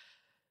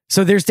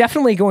 So there's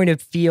definitely going to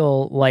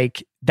feel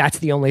like that's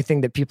the only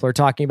thing that people are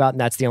talking about, and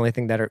that's the only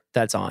thing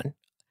that's on.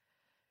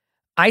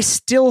 I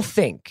still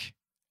think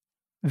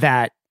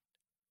that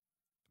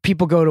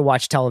people go to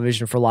watch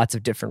television for lots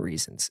of different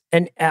reasons.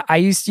 And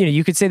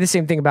you could say the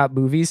same thing about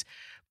movies,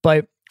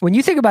 but when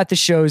you think about the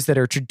shows that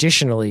are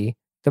traditionally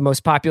the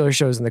most popular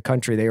shows in the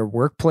country, they are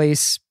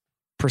workplace,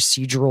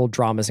 procedural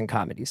dramas and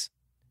comedies.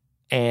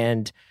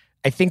 And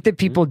I think that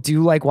people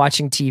do like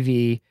watching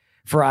TV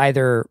for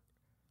either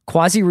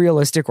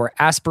quasi-realistic or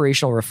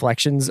aspirational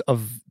reflections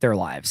of their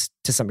lives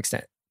to some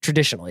extent,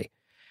 traditionally.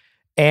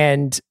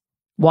 And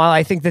while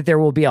I think that there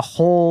will be a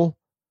whole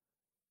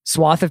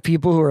swath of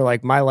people who are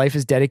like, my life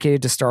is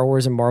dedicated to Star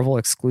Wars and Marvel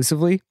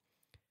exclusively,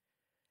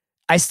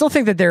 I still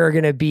think that there's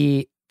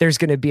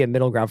going to be a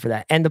middle ground for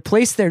that. And the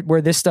place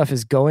where this stuff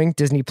is going,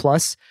 Disney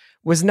Plus,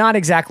 was not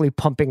exactly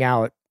pumping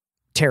out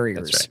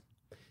terriers. That's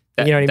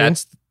right. You know what I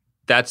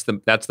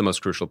mean? That's the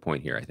most crucial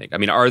point here, I think. I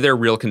mean, are there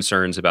real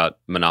concerns about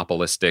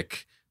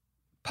monopolistic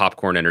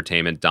popcorn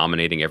entertainment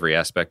dominating every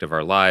aspect of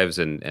our lives,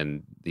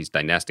 and these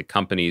dynastic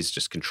companies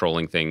just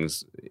controlling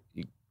things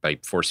by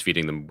force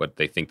feeding them what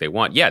they think they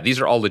want? Yeah, these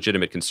are all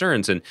legitimate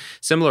concerns. And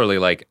similarly,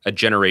 like a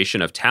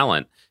generation of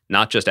talent,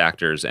 not just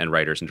actors and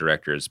writers and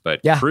directors,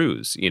 but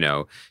crews,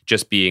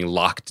 just being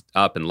locked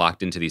up and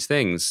locked into these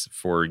things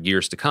for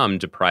years to come,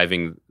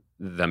 depriving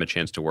them a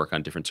chance to work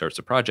on different sorts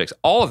of projects.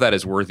 All of that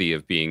is worthy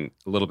of being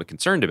a little bit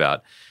concerned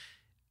about.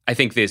 I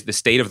think the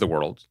state of the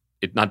world,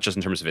 not just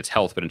in terms of its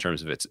health, but in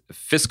terms of its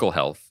fiscal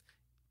health,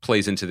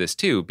 plays into this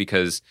too,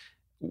 because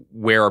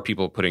where are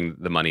people putting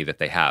the money that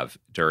they have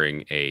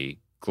during a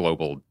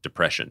global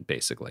depression,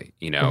 basically,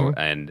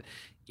 and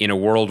in a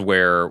world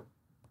where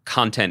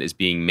content is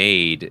being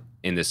made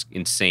in this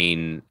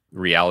insane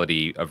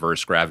reality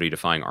averse, gravity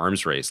defying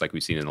arms race, like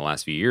we've seen in the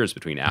last few years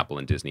between Apple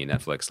and Disney and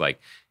Netflix, like,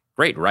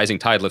 great, rising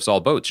tide lifts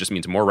all boats, just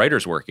means more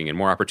writers working and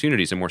more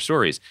opportunities and more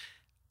stories.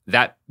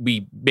 That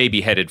we may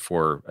be headed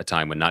for a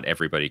time when not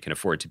everybody can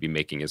afford to be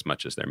making as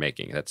much as they're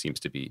making. That seems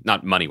to be,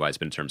 not money-wise,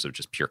 but in terms of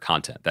just pure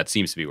content. That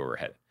seems to be where we're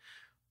headed.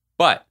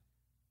 But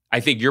I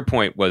think your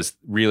point was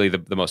really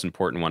the most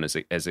important one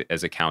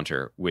as a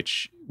counter,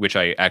 which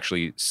I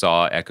actually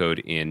saw echoed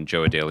in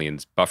Joe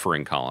Adalian's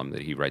buffering column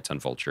that he writes on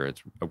Vulture.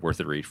 It's worth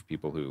a read for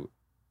people who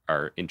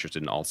are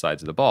interested in all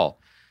sides of the ball.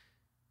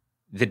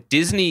 The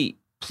Disney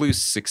Plus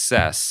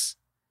success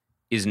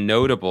is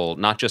notable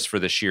not just for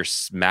the sheer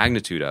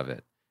magnitude of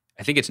it.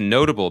 I think it's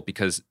notable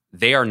because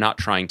they are not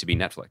trying to be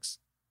Netflix.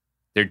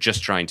 They're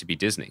just trying to be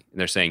Disney. And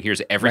they're saying,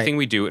 here's everything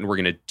we do, and we're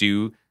going to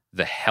do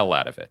the hell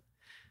out of it.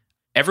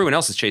 Everyone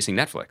else is chasing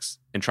Netflix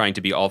and trying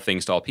to be all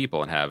things to all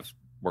people and have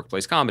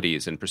workplace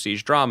comedies and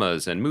prestige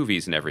dramas and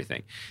movies and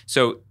everything.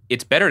 So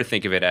it's better to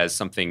think of it as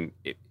something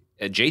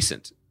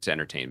adjacent to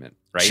entertainment,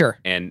 right? Sure.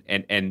 And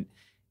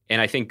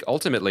I think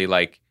ultimately,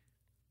 like,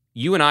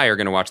 you and I are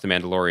going to watch The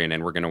Mandalorian,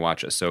 and we're going to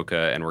watch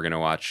Ahsoka, and we're going to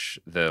watch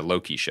the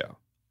Loki show.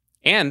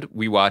 And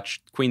we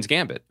watched Queen's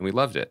Gambit, and we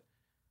loved it.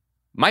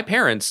 My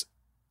parents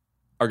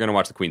are going to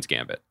watch the Queen's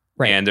Gambit.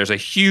 Right. And there's a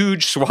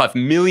huge swath,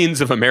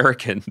 millions of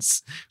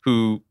Americans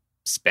who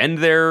spend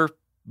their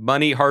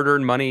money,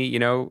 hard-earned money, you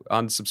know,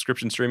 on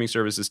subscription streaming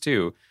services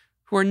too,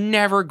 who are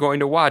never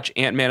going to watch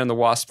Ant-Man and the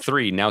Wasp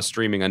 3 now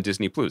streaming on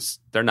Disney+.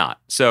 They're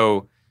not.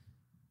 So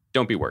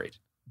don't be worried.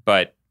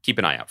 But keep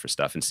an eye out for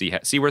stuff and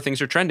see where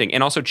things are trending,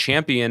 and also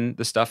champion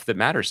the stuff that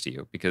matters to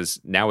you, because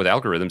now with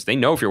algorithms, they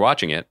know if you're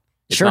watching it.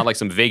 It's not like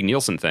some vague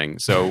Nielsen thing.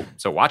 So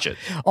watch it.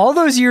 All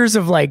those years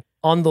of like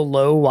on the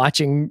low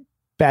watching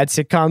bad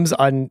sitcoms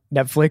on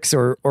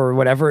Netflix or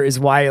whatever is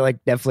why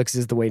like Netflix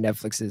is the way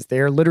Netflix is.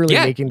 They're literally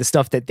making the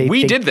stuff that they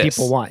think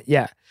people want.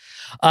 Yeah.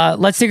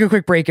 Let's take a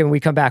quick break, and when we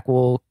come back,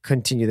 we'll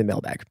continue the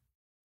mailbag.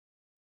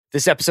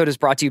 This episode is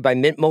brought to you by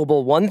Mint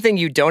Mobile. One thing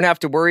you don't have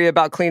to worry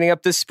about cleaning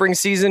up this spring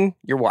season,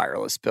 your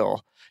wireless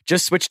bill.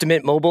 Just switch to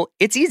Mint Mobile.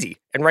 It's easy.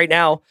 And right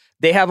now,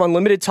 they have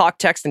unlimited talk,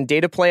 text, and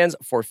data plans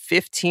for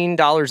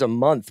 $15 a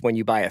month when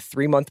you buy a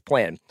 3-month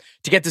plan.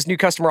 To get this new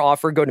customer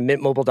offer, go to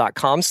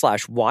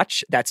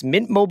mintmobile.com/watch. That's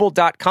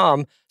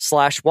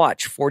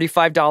mintmobile.com/watch.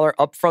 $45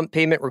 upfront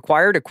payment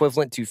required,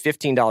 equivalent to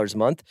 $15 a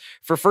month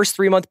for first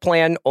 3-month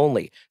plan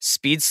only.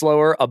 Speed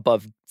slower,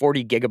 above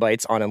 40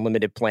 gigabytes on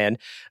unlimited plan.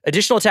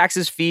 Additional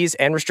taxes, fees,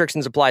 and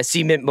restrictions apply.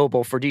 See Mint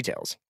Mobile for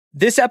details.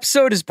 This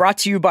episode is brought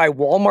to you by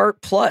Walmart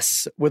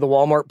Plus. With a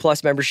Walmart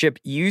Plus membership,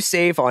 you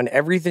save on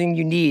everything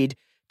you need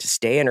to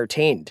stay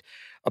entertained.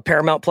 A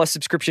Paramount Plus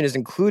subscription is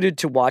included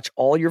to watch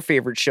all your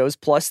favorite shows.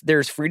 Plus,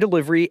 there's free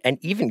delivery and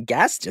even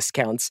gas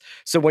discounts.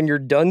 So when you're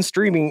done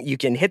streaming, you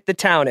can hit the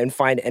town and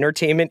find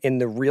entertainment in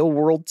the real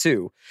world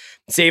too.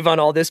 Save on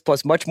all this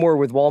plus much more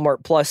with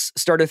Walmart Plus.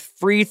 Start a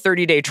free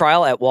 30-day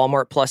trial at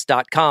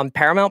walmartplus.com.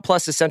 Paramount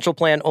Plus Essential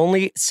Plan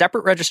only.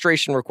 Separate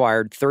registration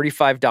required.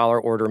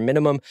 $35 order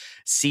minimum.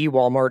 See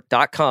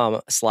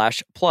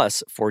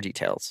walmart.com/plus for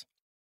details.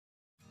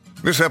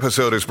 This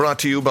episode is brought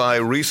to you by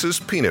Reese's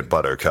Peanut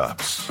Butter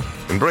Cups.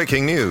 In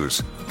breaking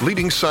news,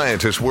 leading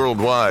scientists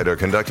worldwide are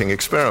conducting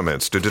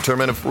experiments to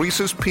determine if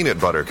Reese's Peanut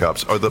Butter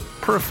Cups are the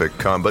perfect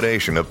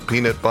combination of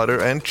peanut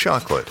butter and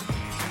chocolate.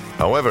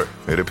 However,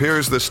 it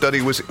appears the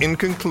study was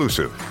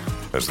inconclusive,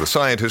 as the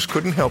scientists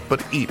couldn't help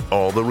but eat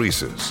all the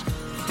Reese's.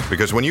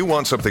 Because when you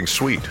want something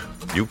sweet,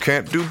 you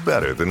can't do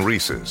better than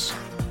Reese's.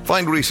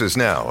 Find Reese's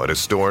now at a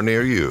store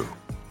near you.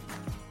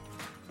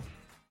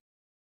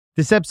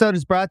 This episode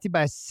is brought to you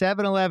by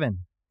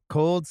 7-Eleven.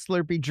 Cold,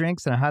 slurpy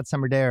drinks and a hot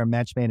summer day are a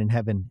match made in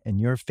heaven, and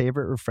your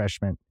favorite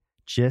refreshment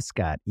just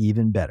got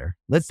even better.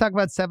 Let's talk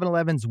about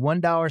 7-Eleven's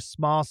 $1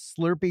 small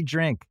slurpy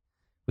drink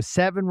with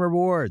 7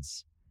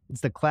 rewards. It's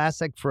the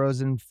classic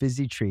frozen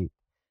fizzy treat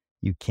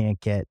you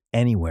can't get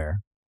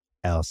anywhere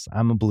else.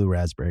 I'm a blue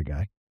raspberry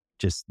guy.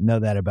 Just know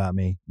that about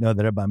me. Know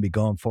that about me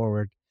going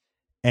forward.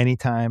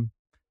 Anytime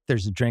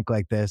there's a drink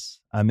like this,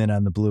 I'm in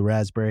on the blue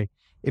raspberry.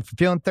 If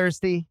you're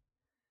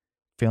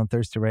feeling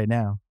thirsty right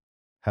now,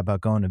 how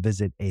about going to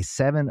visit a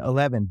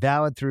 7-Eleven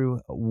valid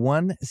through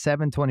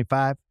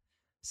 1/7/25?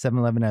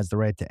 7-Eleven has the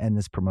right to end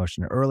this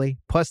promotion early,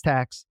 plus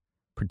tax.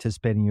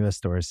 Participating U.S.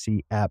 stores.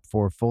 See app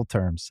for full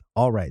terms.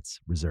 All rights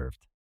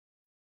reserved.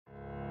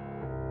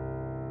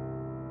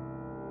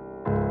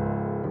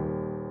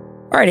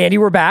 All right, Andy,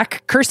 we're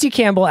back. Kirsty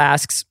Campbell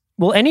asks,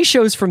 will any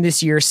shows from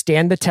this year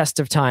stand the test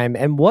of time?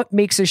 And what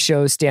makes a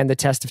show stand the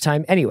test of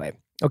time anyway?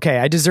 Okay,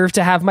 I deserve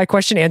to have my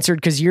question answered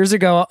because years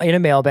ago in a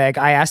mailbag,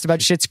 I asked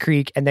about Schitt's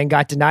Creek and then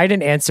got denied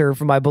an answer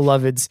from my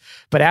beloveds.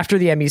 But after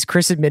the Emmys,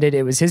 Chris admitted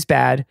it was his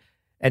bad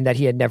and that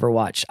he had never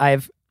watched.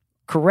 I've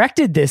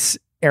corrected this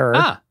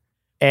error,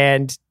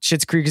 and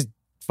Schitt's Creek is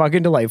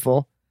fucking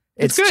delightful.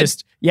 It's good.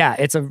 Just, yeah,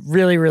 it's a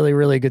really, really,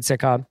 really good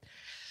sitcom.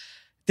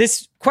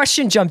 This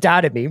question jumped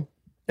out at me,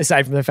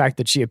 aside from the fact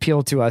that she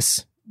appealed to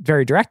us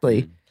very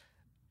directly,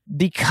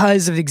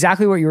 because of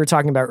exactly what you were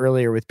talking about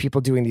earlier with people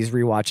doing these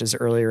rewatches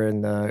earlier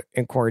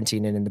in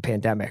quarantine and in the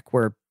pandemic,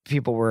 where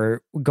people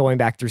were going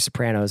back through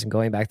Sopranos and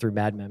going back through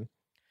Mad Men.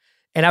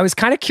 And I was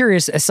kind of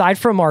curious, aside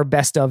from our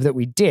best of that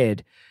we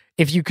did,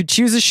 if you could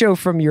choose a show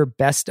from your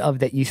best of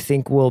that you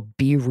think will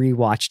be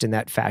rewatched in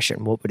that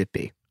fashion, what would it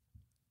be?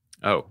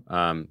 Oh,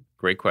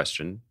 great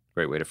question.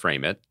 Great way to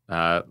frame it.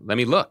 Let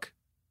me look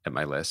at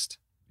my list.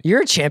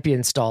 You're a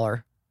champion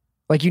staller.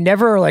 Like, you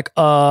never are like,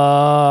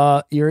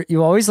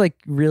 you always like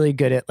really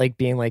good at like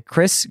being like,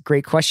 Chris,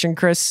 great question,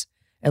 Chris.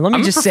 And let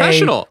me just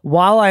say,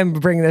 while I'm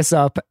bringing this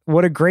up,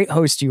 what a great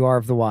host you are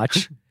of The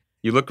Watch.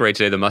 You look great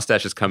today. The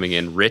mustache is coming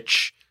in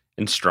rich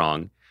and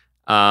strong.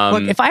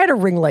 Look, if I had a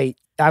ring light,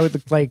 I would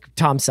look like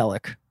Tom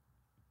Selleck.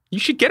 You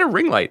should get a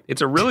ring light.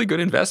 It's a really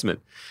good investment.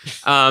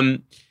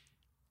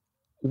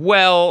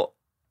 Well,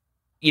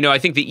 I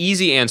think the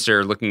easy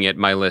answer, looking at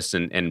my list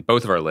and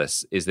both of our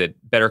lists, is that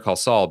Better Call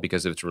Saul,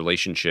 because of its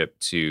relationship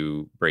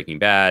to Breaking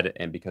Bad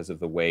and because of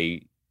the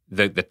way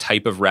the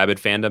type of rabid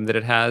fandom that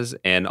it has,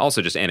 and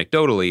also just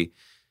anecdotally,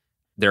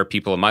 there are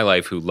people in my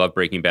life who love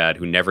Breaking Bad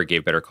who never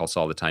gave Better Call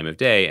Saul the time of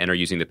day and are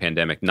using the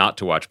pandemic not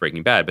to watch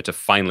Breaking Bad, but to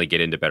finally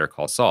get into Better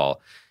Call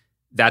Saul.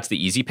 That's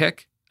the easy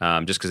pick,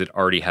 just because it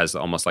already has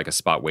almost like a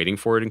spot waiting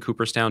for it in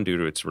Cooperstown due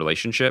to its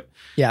relationship.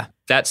 Yeah.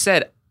 That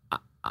said,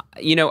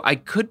 I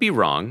could be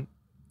wrong.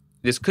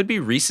 This could be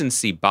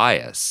recency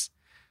bias,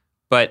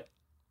 but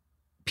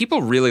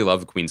people really love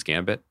The Queen's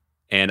Gambit.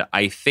 And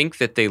I think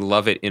that they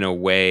love it in a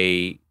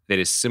way that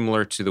is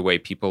similar to the way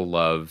people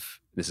love,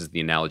 this is the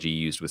analogy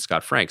used with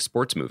Scott Frank,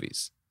 sports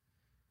movies.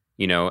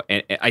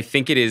 And I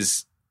think it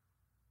is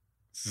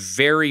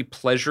very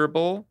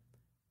pleasurable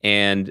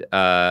and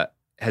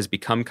has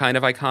become kind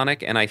of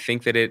iconic. And I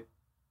think that it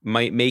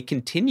may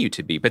continue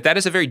to be. But that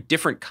is a very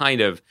different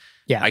kind of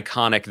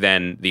iconic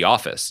than The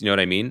Office. You know what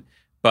I mean?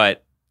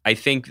 But I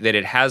think that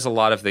it has a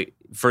lot of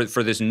for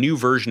this new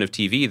version of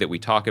TV that we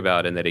talk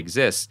about and that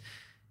exists,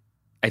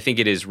 I think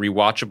it is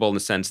rewatchable in the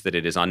sense that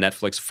it is on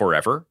Netflix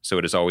forever. So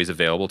it is always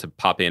available to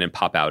pop in and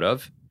pop out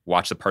of.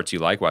 Watch the parts you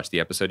like, watch the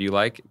episode you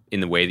like,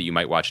 in the way that you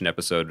might watch an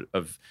episode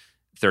of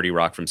 30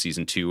 Rock from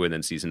season 2 and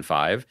then season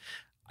 5.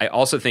 I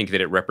also think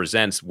that it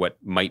represents what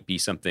might be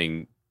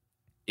something,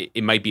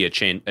 it might be a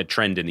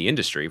trend in the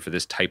industry for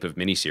this type of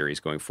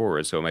miniseries going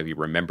forward. So it might be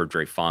remembered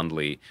very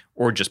fondly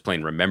or just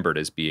plain remembered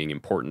as being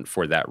important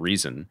for that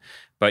reason.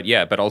 But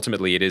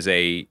ultimately it is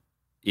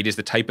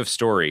the type of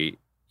story,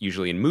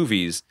 usually in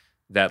movies,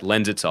 that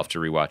lends itself to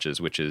rewatches,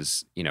 which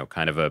is,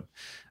 kind of a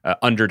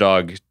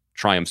underdog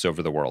triumphs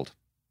over the world.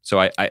 So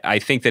I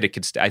think that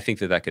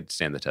that could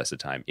stand the test of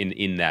time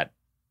in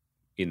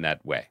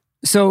that way.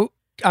 So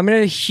I'm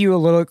going to hew a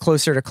little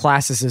closer to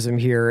classicism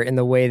here in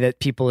the way that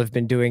people have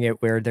been doing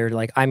it, where they're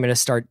like, I'm going to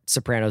start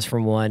Sopranos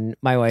from 1.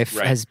 My wife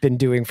has been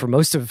doing for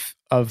most of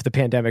the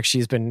pandemic.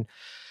 She's been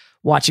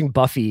watching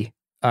Buffy,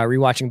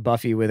 rewatching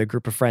Buffy with a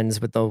group of friends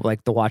with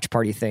the watch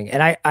party thing.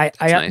 And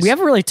nice. We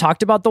haven't really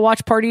talked about the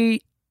watch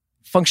party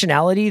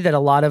functionality that a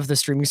lot of the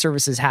streaming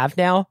services have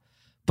now,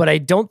 but I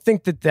don't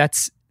think that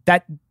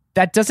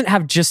doesn't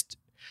have just.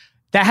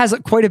 That has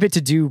quite a bit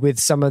to do with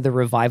some of the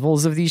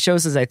revivals of these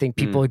shows, as I think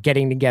people are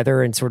getting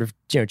together and sort of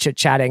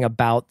chit-chatting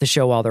about the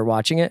show while they're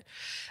watching it.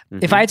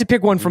 Mm-hmm. If I had to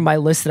pick one from my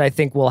list that I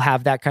think will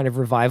have that kind of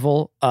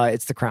revival,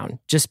 it's The Crown.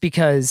 Just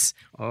because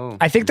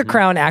I think The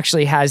Crown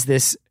actually has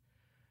this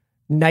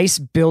nice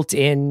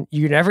built-in,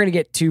 you're never going to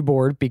get too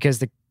bored because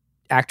the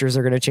actors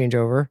are going to change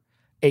over.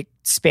 It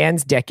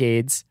spans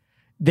decades.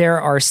 There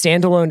are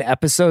standalone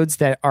episodes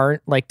that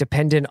aren't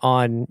dependent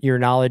on your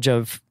knowledge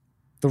of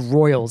the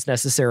royals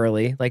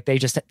necessarily. They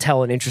just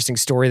tell an interesting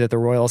story that the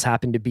royals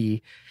happen to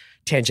be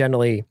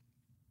tangentially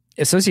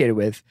associated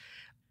with.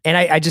 And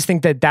I just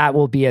think that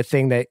will be a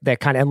thing that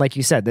kind of, and like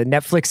you said, the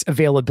Netflix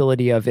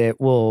availability of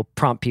it will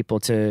prompt people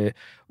to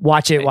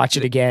watch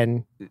it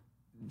again.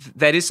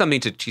 That is something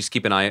to just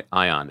keep an eye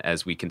on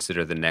as we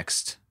consider the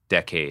next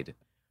decade.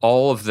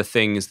 All of the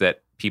things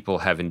that people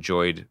have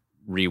enjoyed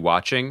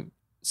rewatching,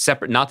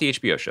 separate, not the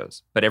HBO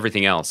shows, but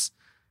everything else,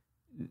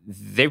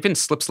 they've been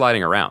slip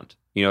sliding around.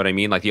 You know what I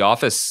mean? Like The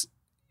Office,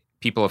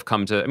 people have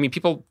come to,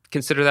 people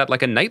consider that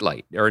like a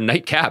nightlight or a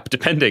nightcap,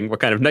 depending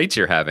what kind of nights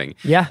you're having.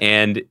 Yeah.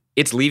 And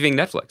it's leaving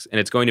Netflix and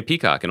it's going to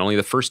Peacock, and only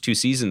the first 2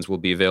 seasons will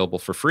be available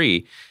for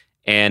free.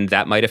 And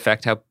that might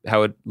affect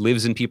how it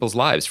lives in people's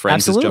lives.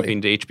 Friends is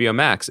jumping to HBO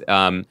Max.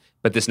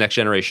 But this next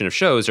generation of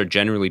shows are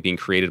generally being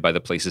created by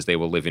the places they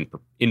will live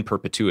in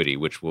perpetuity,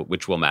 which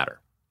will matter.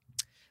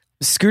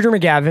 Scooter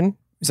McGavin,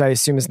 as I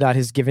assume is not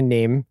his given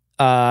name,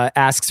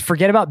 asks,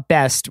 forget about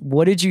best.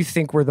 What did you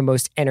think were the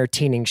most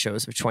entertaining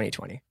shows of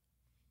 2020?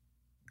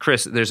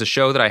 Chris, there's a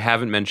show that I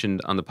haven't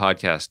mentioned on the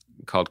podcast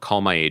called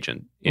Call My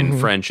Agent. In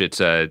French, it's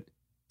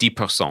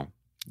 10%.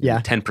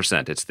 Yeah.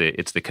 10%.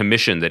 It's the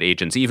commission that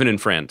agents, even in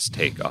France,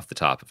 take off the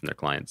top of their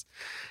clients.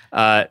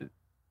 I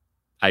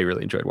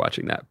really enjoyed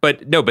watching that. But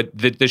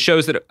the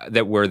shows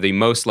that were the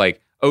most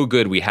oh,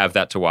 good, we have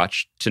that to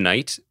watch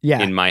tonight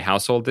in my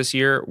household this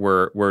year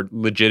were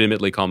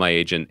legitimately Call My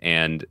Agent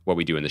and What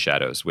We Do in the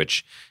Shadows,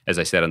 which, as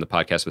I said on the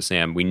podcast with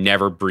Sam, we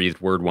never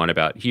breathed word one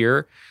about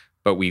here,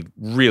 but we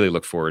really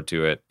look forward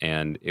to it,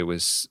 and it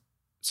was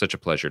such a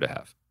pleasure to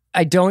have.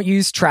 I don't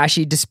use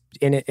trashy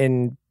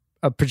in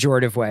a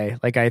pejorative way.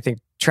 I think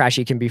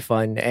trashy can be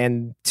fun,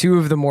 and 2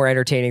 of the more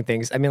entertaining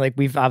things,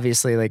 we've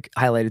obviously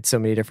highlighted so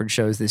many different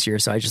shows this year,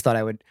 so I just thought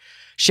I would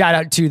shout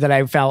out 2 that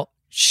I felt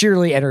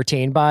sheerly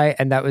entertained by,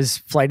 and that was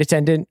Flight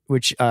Attendant,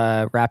 which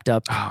wrapped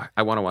up. Oh,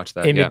 I want to watch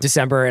that in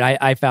mid-December, and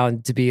I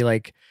found to be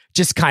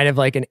just kind of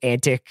an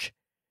antic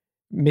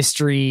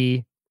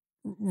mystery,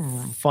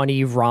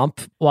 funny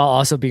romp while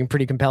also being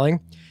pretty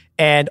compelling,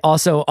 and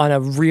also on a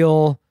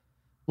real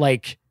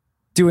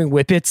doing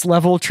whippets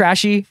level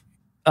trashy.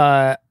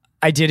 I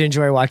did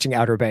enjoy watching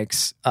Outer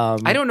Banks.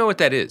 I don't know what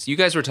that is. You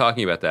guys were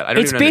talking about that. I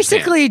don't even understand. It's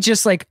basically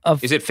just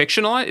Is it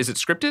fictional? Is it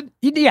scripted?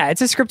 Yeah,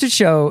 it's a scripted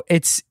show.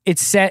 It's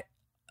set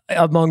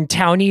among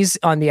townies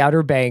on the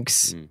Outer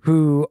Banks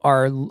who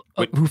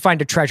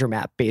find a treasure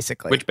map,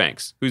 basically. Which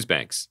banks? Whose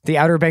banks? The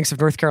Outer Banks of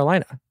North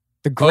Carolina,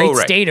 the great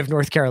state of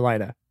North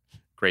Carolina.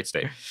 Great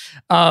state.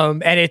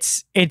 And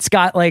it's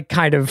got like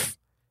kind of,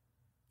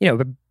 you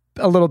know,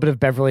 a little bit of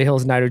Beverly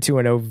Hills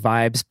 90210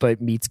 vibes, but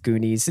meets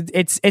Goonies.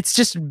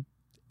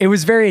 It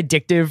was very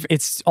addictive.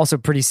 It's also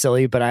pretty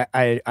silly, but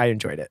I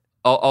enjoyed it.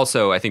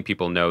 Also, I think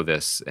people know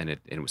this, and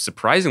it was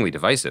surprisingly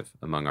divisive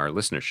among our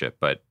listenership,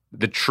 but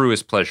the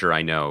truest pleasure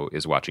I know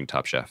is watching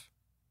Top Chef.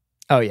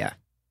 Oh, yeah.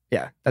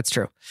 Yeah, that's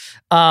true.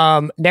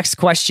 Next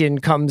question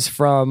comes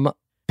from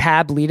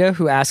Pab Lita,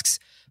 who asks,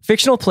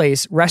 fictional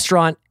place,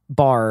 restaurant,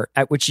 bar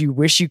at which you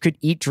wish you could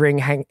eat, drink,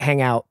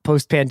 hang out,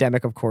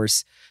 post-pandemic, of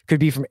course, could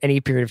be from any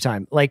period of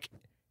time. Like,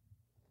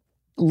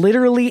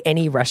 literally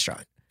any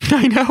restaurant.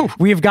 I know.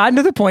 We have gotten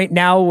to the point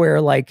now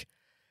where, like,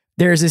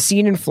 there's a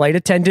scene in Flight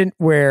Attendant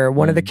where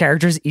one of the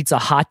characters eats a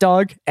hot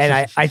dog, and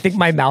I think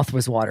my mouth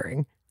was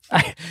watering.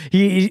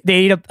 They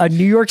ate a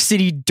New York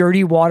City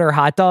dirty water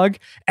hot dog,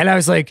 and I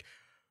was like,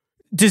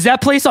 does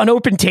that place on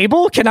Open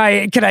Table? Can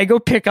I go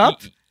pick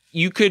up?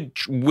 You could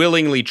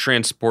willingly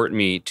transport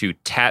me to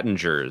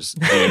Tattinger's,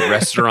 the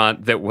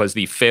restaurant that was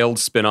the failed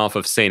spinoff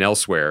of St.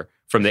 Elsewhere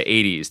from the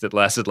 80s that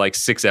lasted like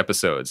 6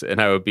 episodes,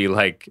 and I would be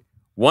like,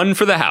 one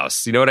for the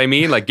house. You know what I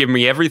mean? Like, give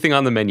me everything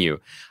on the menu.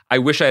 I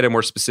wish I had a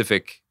more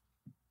specific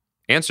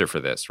answer for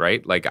this,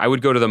 right? Like, I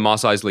would go to the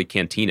Mos Eisley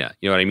Cantina.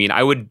 You know what I mean?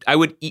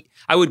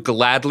 I would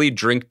gladly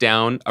drink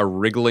down a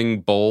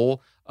wriggling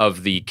bowl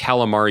of the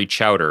calamari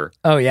chowder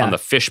on the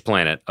fish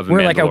planet of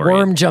where like a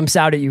worm jumps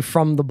out at you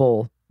from the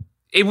bowl.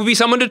 It would be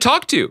someone to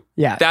talk to.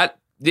 Yeah.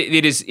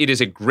 It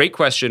is a great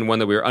question, one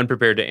that we were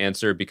unprepared to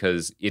answer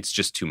because it's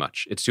just too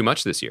much. It's too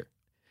much this year.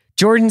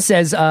 Jordan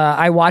says,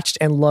 I watched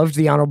and loved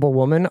The Honorable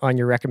Woman on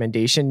your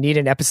recommendation. Need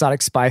an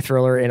episodic spy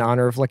thriller in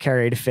honor of Le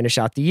Carré to finish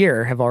out the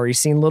year. Have already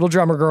seen Little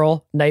Drummer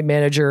Girl, Night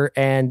Manager,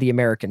 and The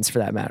Americans, for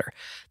that matter.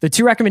 The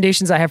 2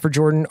 recommendations I have for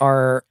Jordan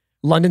are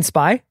London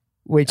Spy,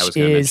 which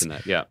is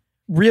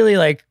really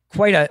like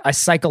quite a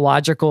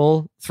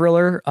psychological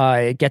thriller.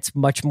 It gets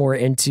much more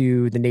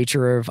into the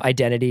nature of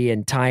identity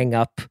and tying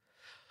up,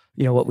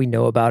 you know, what we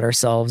know about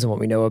ourselves and what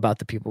we know about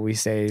the people we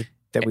say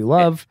that we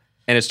love.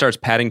 And it stars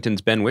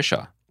Paddington's Ben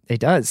Whishaw. It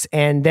does.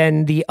 And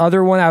then the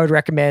other one I would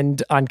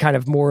recommend on kind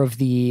of more of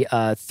the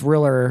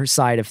thriller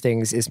side of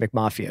things is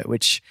McMafia,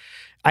 which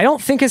I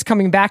don't think is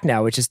coming back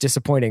now, which is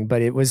disappointing,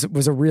 but it was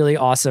a really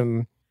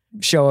awesome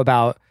show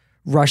about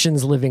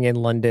Russians living in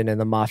London and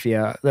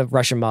the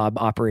Russian mob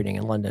operating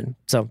in London.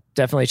 So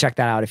definitely check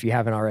that out if you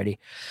haven't already.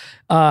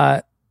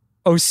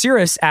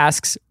 Osiris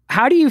asks,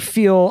 how do you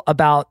feel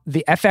about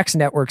the FX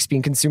networks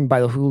being consumed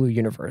by the Hulu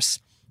universe?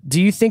 Do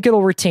you think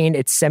it'll retain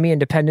its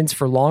semi-independence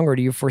for long, or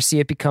do you foresee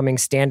it becoming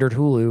standard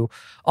Hulu?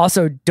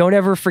 Also, don't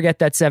ever forget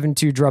that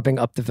 7-2 drubbing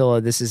up the Villa.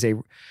 This is a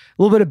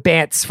little bit of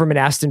bants from an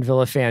Aston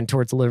Villa fan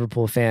towards a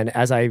Liverpool fan.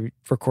 As I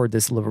record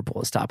this,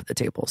 Liverpool is top of the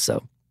table.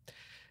 So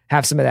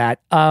have some of that.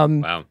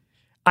 Wow.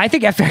 I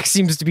think FX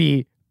seems to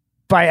be,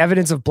 by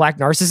evidence of black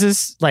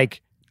narcissists,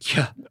 like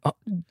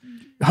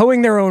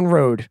hoeing their own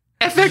road.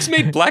 FX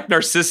made Black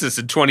Narcissus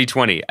in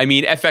 2020. I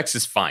mean, FX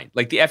is fine.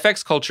 Like, the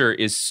FX culture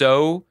is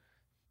so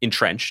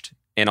entrenched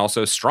and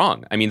also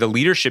strong. I mean, the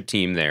leadership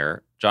team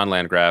there, John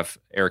Landgraf,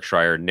 Eric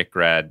Schreier, Nick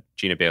Grad,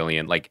 Gina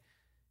Balian, like,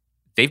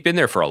 they've been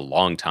there for a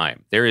long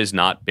time. There has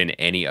not been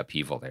any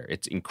upheaval there.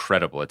 It's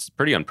incredible. It's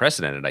pretty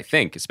unprecedented, I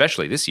think,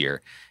 especially this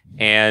year.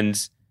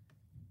 And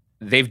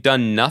they've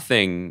done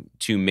nothing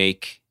to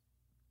make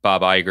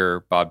Bob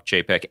Iger, Bob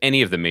Chapek,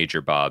 any of the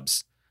major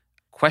Bobs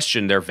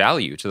question their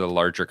value to the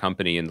larger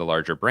company and the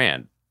larger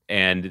brand.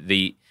 And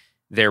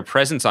their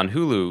presence on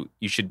Hulu,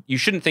 you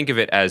shouldn't think of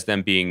it as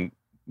them being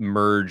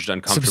merged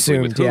uncomfortably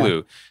with Hulu.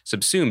 Yeah.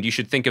 Subsumed. You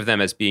should think of them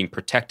as being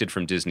protected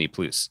from Disney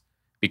Plus,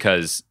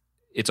 because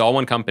it's all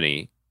one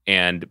company,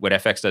 and what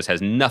FX does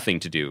has nothing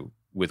to do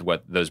with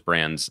what those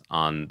brands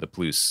on the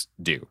Plus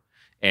do.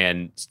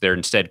 And they're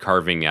instead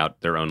carving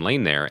out their own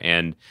lane there.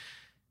 And,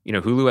 you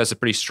know, Hulu has a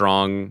pretty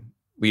strong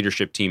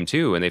leadership team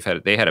too, and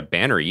they had a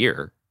banner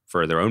year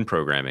for their own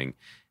programming.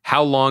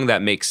 How long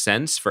that makes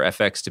sense for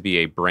FX to be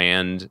a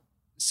brand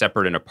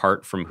separate and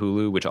apart from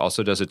Hulu, which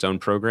also does its own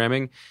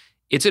programming,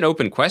 it's an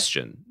open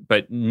question,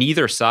 but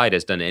neither side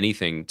has done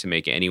anything to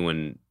make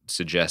anyone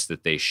suggest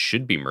that they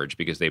should be merged,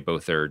 because they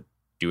both are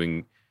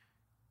doing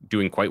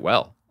quite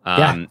well.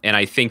 And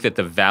I think that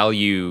the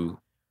value,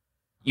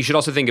 you should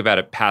also think about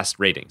it past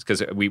ratings,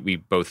 because we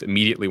both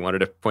immediately wanted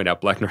to point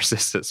out Black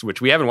Narcissus,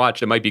 which we haven't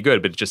watched. It might be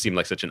good, but it just seemed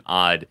like such an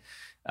odd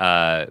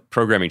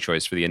programming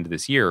choice for the end of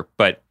this year.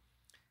 But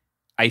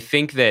I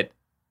think that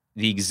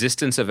the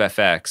existence of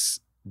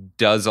FX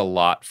does a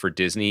lot for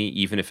Disney,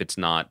 even if it's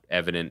not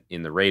evident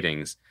in the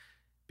ratings,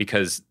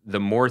 because the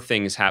more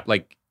things happen,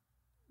 like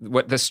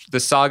what the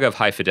saga of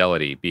High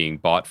Fidelity being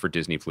bought for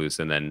Disney Plus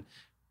and then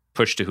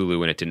pushed to Hulu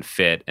when it didn't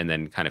fit and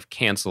then kind of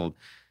canceled,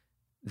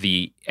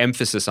 the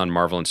emphasis on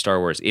Marvel and Star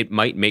Wars, it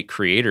might make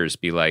creators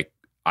be like,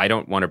 I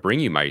don't want to bring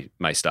you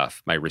my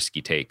stuff, my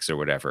risky takes or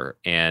whatever.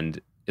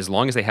 And as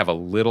long as they have a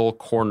little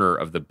corner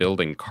of the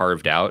building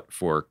carved out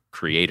for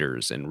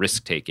creators and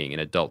risk-taking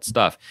and adult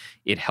stuff,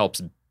 it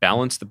helps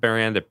balance the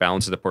brand, it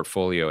balances the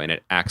portfolio, and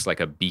it acts like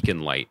a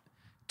beacon light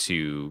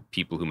to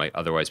people who might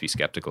otherwise be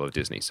skeptical of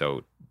Disney.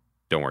 So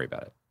don't worry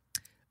about it.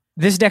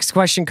 This next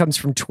question comes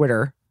from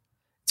Twitter.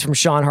 It's from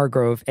Sean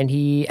Hargrove, and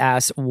he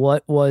asks,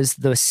 what was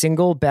the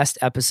single best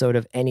episode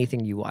of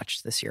anything you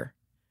watched this year?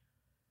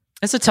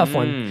 That's a tough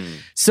one.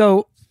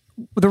 So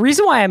the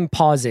reason why I'm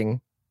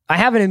pausing, I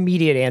have an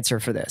immediate answer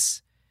for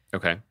this.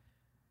 Okay.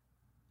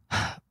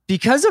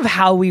 Because of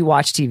how we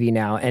watch TV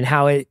now and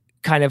how it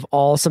kind of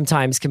all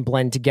sometimes can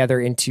blend together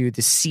into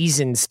the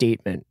season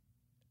statement.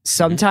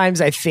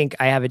 Sometimes I think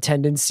I have a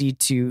tendency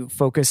to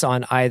focus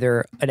on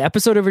either an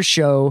episode of a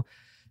show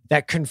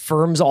that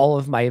confirms all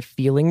of my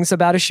feelings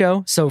about a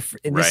show. So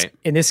in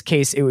this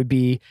case, it would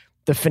be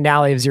the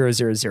finale of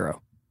 000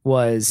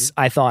 was,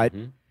 I thought,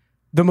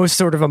 the most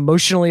sort of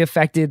emotionally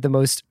affected, the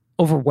most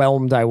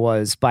overwhelmed I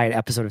was by an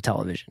episode of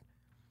television.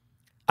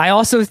 I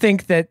also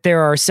think that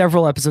there are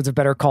several episodes of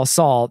Better Call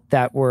Saul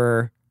that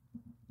were,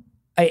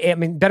 I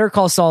mean, Better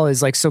Call Saul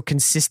is like so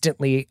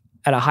consistently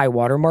at a high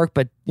watermark,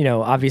 but you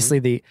know, obviously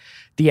the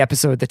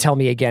episode, the Tell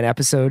Me Again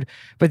episode.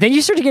 But then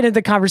you start to get into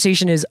the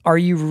conversation is, are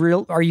you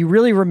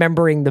really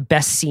remembering the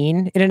best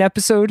scene in an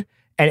episode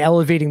and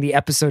elevating the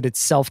episode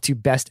itself to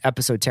best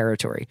episode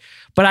territory?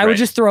 But I would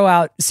just throw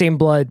out Same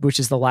Blood, which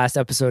is the last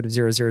episode of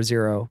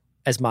 000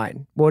 as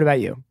mine. What about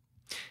you?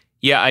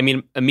 Yeah, I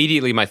mean,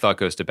 immediately my thought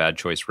goes to Bad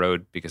Choice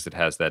Road because it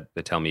has the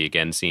Tell Me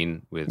Again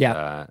scene with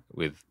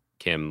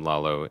Kim,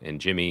 Lalo, and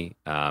Jimmy.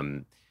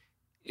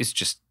 It's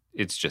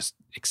just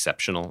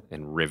exceptional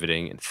and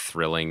riveting and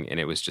thrilling, and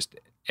it was just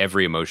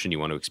every emotion you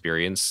want to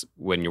experience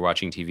when you're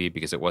watching TV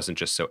because it wasn't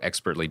just so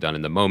expertly done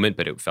in the moment,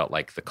 but it felt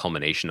like the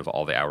culmination of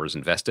all the hours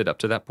invested up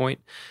to that point.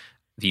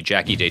 The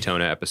Jackie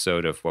Daytona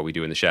episode of What We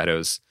Do in the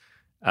Shadows,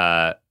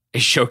 a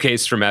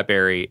showcase for Matt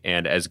Berry,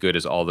 and as good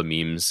as all the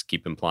memes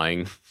keep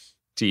implying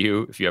to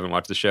you if you haven't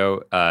watched the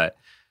show.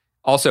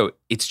 Also,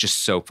 it's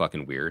just so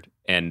fucking weird.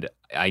 And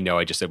I know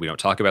I just said we don't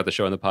talk about the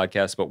show on the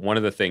podcast, but one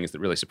of the things that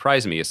really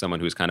surprised me as someone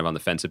who was kind of on the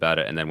fence about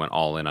it and then went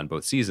all in on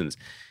both seasons,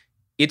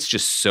 it's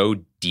just so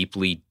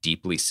deeply,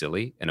 deeply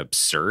silly and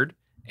absurd.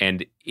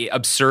 And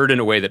absurd in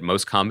a way that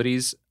most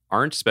comedies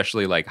aren't,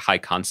 especially like high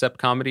concept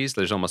comedies.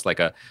 There's almost like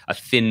a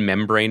thin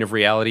membrane of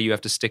reality you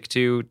have to stick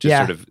to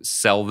sort of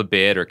sell the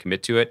bid or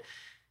commit to it.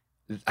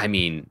 I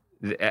mean,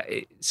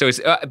 so it's,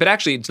 but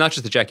actually it's not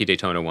just the Jackie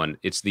Daytona one.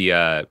 It's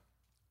the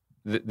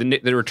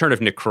return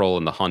of Nick Kroll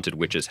in the Haunted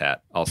Witch's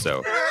hat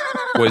also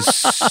was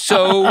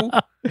so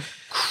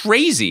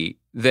crazy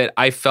that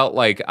I felt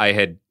like I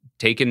had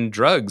taken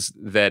drugs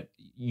that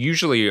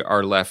usually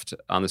are left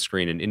on the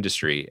screen in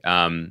industry.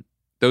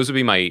 Those would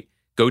be my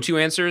go-to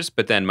answers,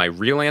 but then my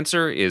real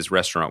answer is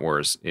Restaurant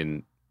Wars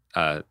in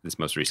this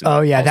most recent.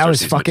 Oh yeah, that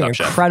was fucking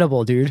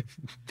incredible, dude.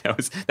 That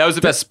was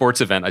the best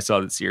sports event I saw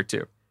this year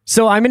too.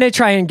 So I'm going to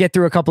try and get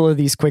through a couple of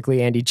these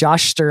quickly, Andy.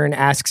 Josh Stern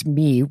asks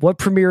me, what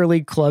Premier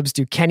League clubs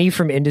do Kenny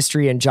from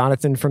Industry and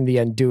Jonathan from The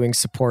Undoing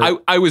support?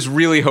 I was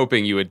really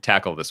hoping you would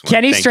tackle this one.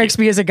 Kenny strikes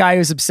me as a guy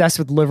who's obsessed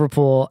with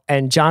Liverpool,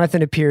 and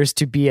Jonathan appears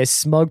to be a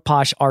smug,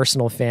 posh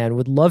Arsenal fan.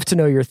 Would love to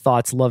know your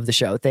thoughts. Love the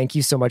show. Thank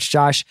you so much,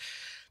 Josh.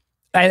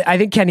 I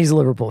think Kenny's a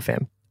Liverpool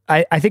fan.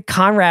 I think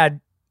Conrad,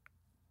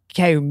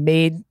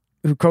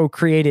 who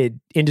co-created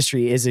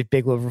Industry, is a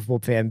big Liverpool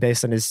fan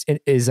based on his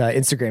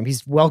Instagram.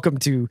 He's welcome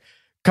to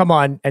come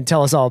on and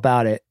tell us all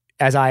about it,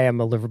 as I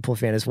am a Liverpool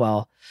fan as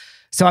well.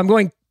 So I'm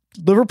going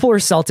Liverpool or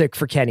Celtic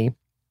for Kenny.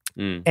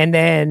 And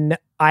then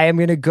I am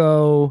going to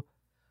go...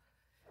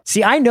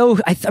 See, I'm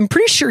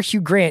pretty sure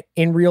Hugh Grant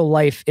in real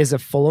life is a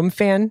Fulham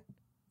fan,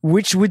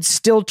 which would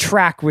still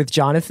track with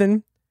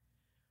Jonathan.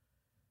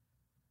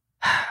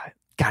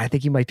 God, I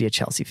think he might be a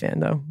Chelsea fan,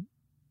 though.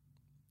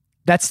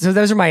 So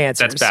those are my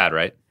answers. That's bad,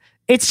 right?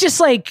 It's just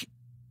like...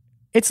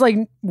 It's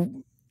like...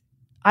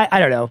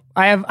 I don't know.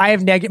 I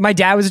have negative. My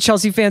dad was a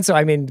Chelsea fan, so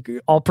I mean,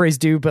 all praise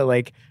due. But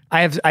like,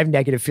 I have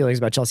negative feelings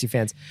about Chelsea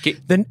fans.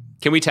 Can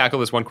we tackle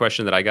this one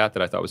question that I got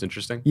that I thought was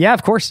interesting? Yeah,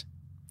 of course.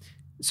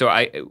 So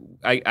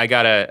I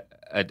got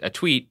a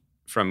tweet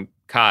from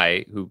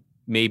Kai, who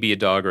may be a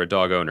dog or a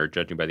dog owner,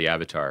 judging by the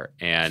avatar.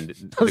 And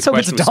let's hope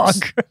it's a dog.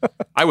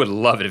 I would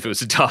love it if it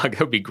was a dog. That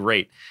would be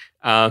great.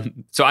 So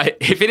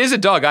if it is a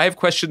dog, I have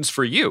questions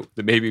for you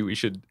that maybe we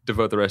should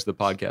devote the rest of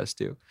the podcast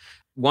to.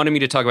 Wanted me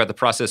to talk about the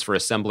process for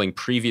assembling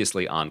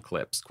previously on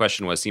clips.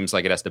 Question was, seems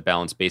like it has to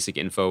balance basic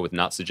info with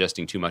not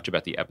suggesting too much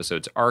about the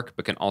episode's arc,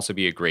 but can also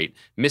be a great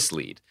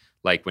mislead,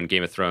 like when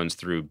Game of Thrones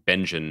threw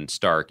Benjen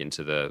Stark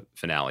into the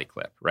finale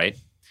clip, right?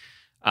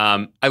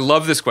 I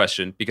love this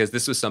question because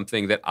this was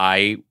something that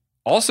I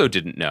also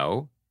didn't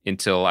know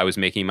until I was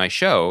making my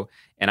show,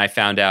 and I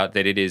found out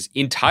that it is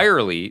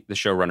entirely the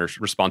showrunner's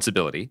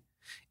responsibility.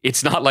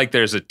 It's not like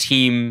there's a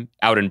team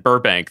out in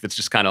Burbank that's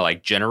just kind of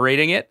like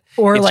generating it.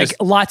 Or it's like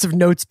just, lots of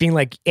notes being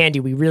like, Andy,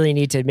 we really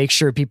need to make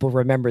sure people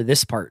remember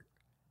this part.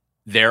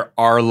 There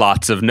are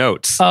lots of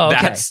notes. Oh,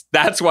 okay.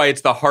 That's why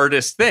it's the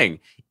hardest thing.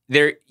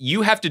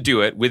 you have to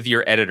do it with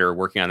your editor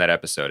working on that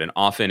episode, and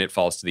often it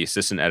falls to the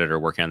assistant editor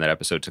working on that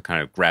episode to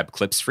kind of grab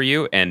clips for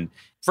you. And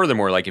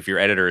furthermore, like if your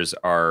editors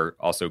are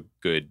also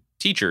good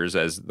teachers,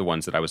 as the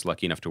ones that I was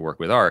lucky enough to work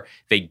with are,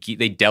 they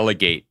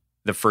delegate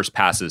the first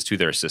passes to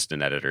their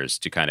assistant editors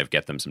to kind of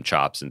get them some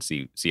chops and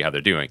see how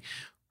they're doing.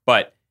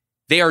 But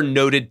they are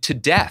noted to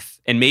death.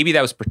 And maybe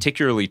that was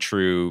particularly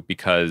true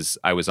because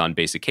I was on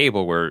basic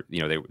cable where,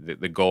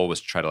 the goal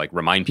was to try to like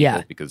remind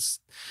people because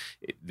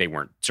they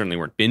certainly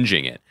weren't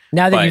binging it.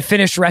 Now that you've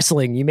finished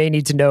wrestling, you may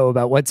need to know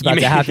about what's about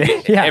to happen.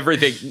 Yeah.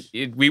 Everything.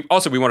 We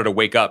wanted to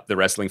wake up the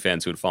wrestling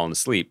fans who had fallen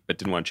asleep, but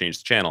didn't want to change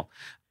the channel.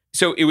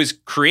 So it was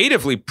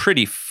creatively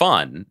pretty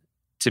fun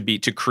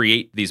to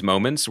create these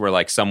moments where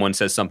like someone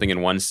says something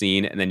in one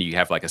scene and then you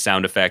have like a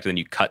sound effect and then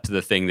you cut to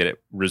the thing that it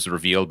was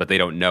revealed, but they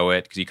don't know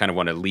it because you kind of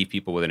want to leave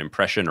people with an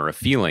impression or a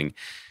feeling.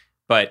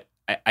 But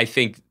I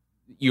think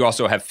you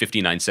also have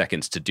 59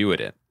 seconds to do it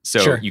in.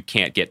 So you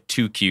can't get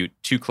too cute,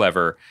 too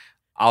clever.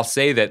 I'll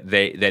say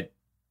that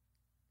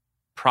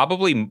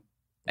probably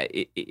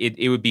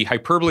it would be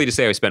hyperbole to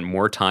say I spent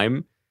more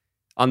time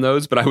on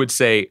those, but I would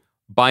say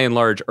by and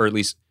large, or at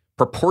least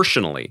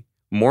proportionally,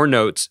 more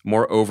notes,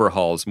 more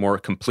overhauls, more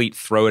complete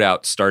throwed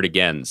out start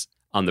agains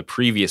on the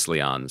previously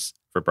ons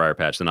for Briar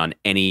Patch than on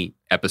any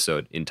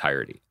episode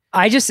entirety.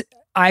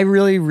 I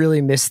really,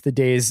 really miss the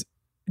days.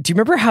 Do you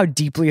remember how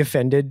deeply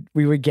offended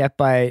we would get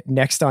by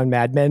next on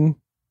Mad Men?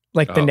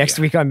 Like the next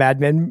week on Mad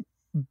Men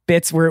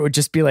bits where it would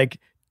just be like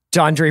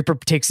Don Draper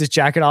takes his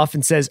jacket off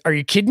and says, "Are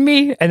you kidding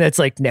me?" And that's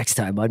like next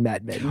time on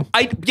Mad Men.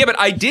 But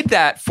I did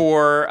that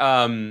for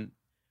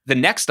the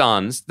next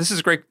ons. This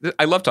is great.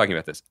 I love talking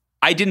about this.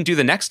 I didn't do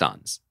the next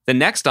ons. The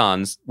next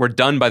ons were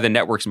done by the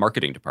network's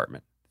marketing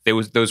department.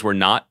 Those were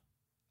not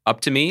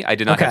up to me. I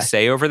did not have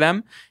say over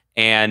them.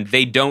 And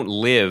they don't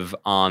live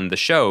on the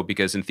show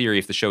because in theory,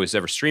 if the show is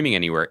ever streaming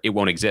anywhere, it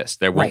won't exist.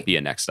 There won't be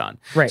a next on.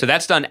 Right. So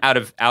that's done out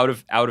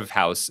of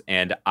house.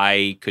 And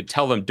I could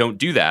tell them, don't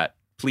do that,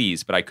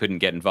 please, but I couldn't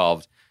get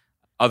involved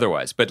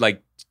otherwise. But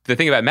like the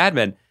thing about Mad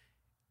Men,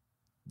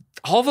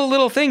 all the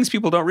little things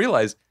people don't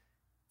realize,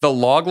 the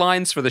log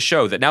lines for the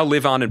show that now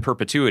live on in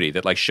perpetuity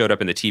that like showed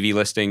up in the TV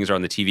listings or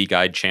on the TV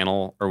Guide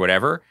channel or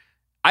whatever,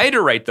 I had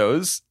to write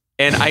those,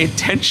 and I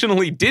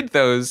intentionally did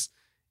those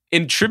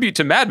in tribute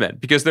to Mad Men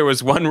because there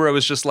was one where it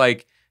was just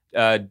like,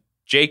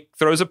 Jake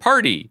throws a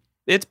party.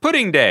 It's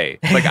pudding day.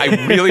 Like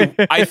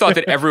I thought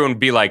that everyone would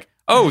be like,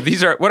 oh,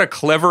 what a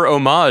clever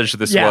homage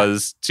this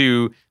was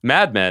to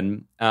Mad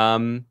Men.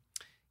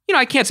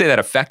 I can't say that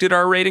affected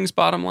our ratings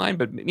bottom line,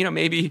 but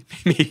maybe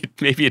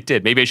it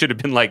did. Maybe I should have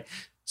been like,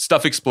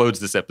 stuff explodes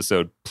this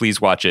episode.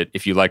 Please watch it.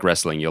 If you like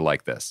wrestling, you'll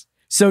like this.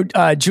 So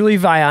Julie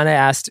Viana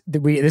asked,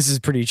 this is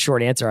a pretty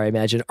short answer, I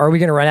imagine. Are we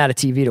going to run out of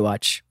TV to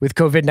watch? With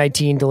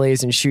COVID-19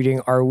 delays in shooting,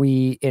 are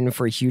we in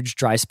for a huge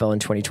dry spell in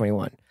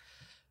 2021?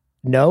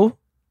 No.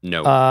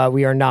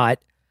 We are not.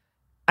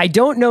 I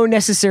don't know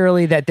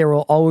necessarily that there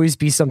will always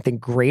be something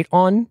great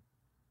on.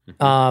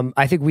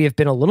 I think we have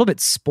been a little bit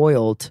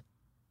spoiled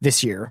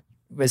this year.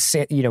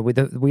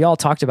 We all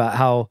talked about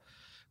how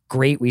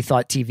great we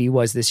thought TV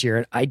was this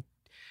year. And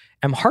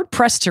I'm hard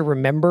pressed to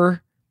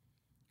remember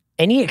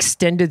any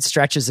extended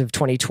stretches of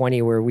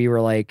 2020 where we were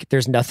like,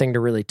 there's nothing to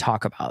really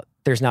talk about.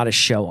 There's not a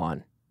show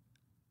on.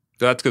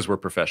 So that's because we're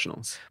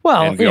professionals.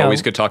 Well, and we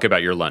always could talk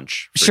about your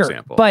lunch, for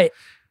example. But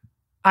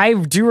I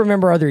do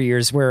remember other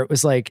years where it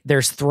was like,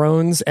 there's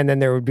Thrones and then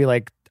there would be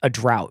like a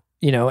drought,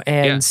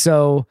 and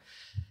so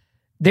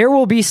there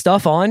will be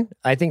stuff on.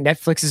 I think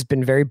Netflix has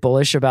been very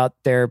bullish about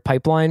their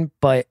pipeline,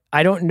 but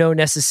I don't know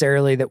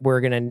necessarily that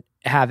we're going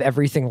to have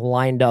everything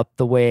lined up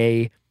the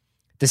way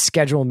the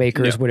schedule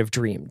makers would have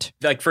dreamed.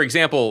 Like, for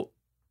example,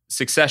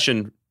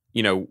 Succession,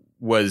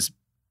 was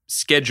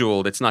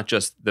scheduled. It's not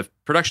just the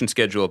production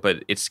schedule,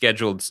 but it's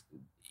scheduled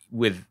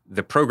with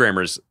the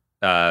programmer's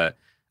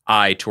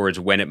eye towards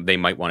when they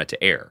might want it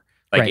to air.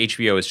 Like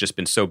HBO has just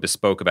been so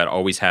bespoke about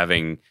always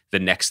having the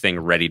next thing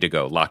ready to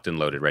go, locked and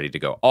loaded, ready to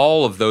go.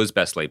 All of those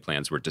best laid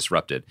plans were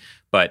disrupted,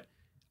 but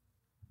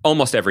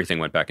almost everything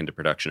went back into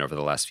production over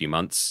the last few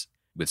months.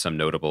 With some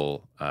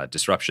notable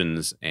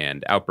disruptions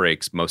and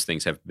outbreaks, most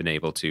things have been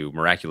able to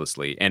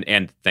miraculously,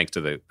 and thanks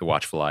to the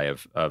watchful eye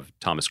of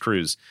Thomas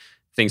Cruise,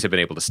 things have been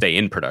able to stay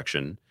in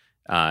production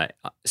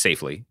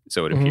safely,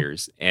 so it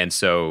appears. And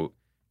so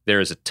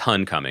there is a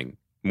ton coming.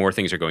 More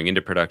things are going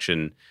into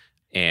production.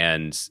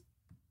 And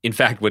in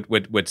fact,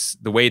 what's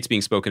the way it's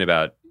being spoken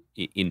about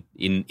in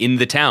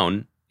the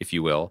town, if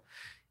you will,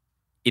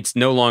 it's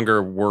no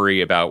longer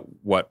worry about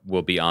what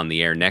will be on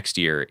the air next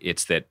year.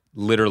 It's that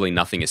literally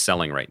nothing is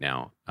selling right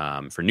now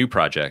for new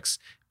projects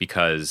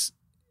because,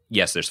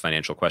 yes, there's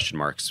financial question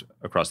marks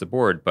across the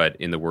board, but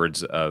in the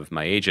words of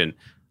my agent,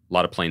 a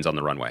lot of planes on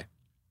the runway.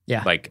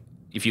 Yeah. Like,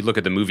 if you look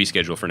at the movie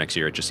schedule for next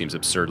year, it just seems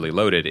absurdly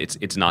loaded.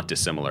 It's not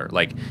dissimilar.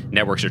 Like,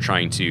 networks are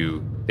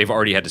they've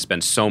already had to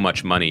spend so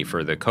much money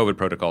for the COVID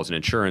protocols and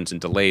insurance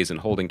and delays and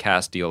holding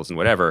cast deals and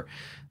whatever.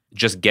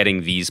 Just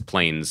getting these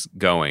planes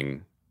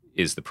going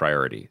is the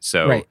priority.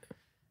 So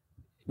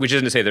which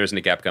isn't to say there isn't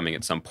a gap coming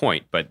at some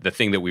point, but the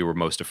thing that we were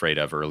most afraid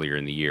of earlier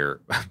in the year,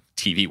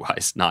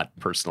 TV-wise, not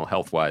personal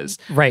health-wise,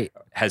 right,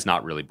 has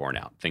not really borne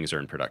out. Things are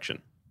in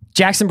production.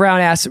 Jackson Brown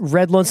asks,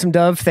 read Lonesome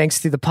Dove thanks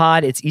to the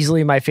pod. It's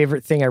easily my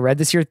favorite thing I read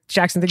this year.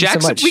 Jackson, thank you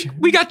so much.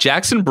 We got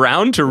Jackson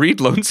Brown to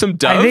read Lonesome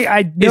Dove?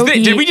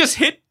 Did we just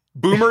hit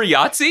Boomer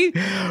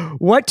Yahtzee?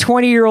 What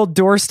 20-year-old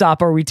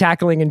doorstop are we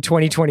tackling in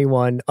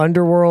 2021?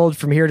 Underworld,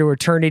 From Here to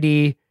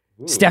Eternity,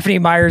 Ooh. Stephanie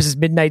Meyers'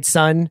 Midnight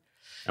Sun.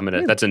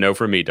 That's a no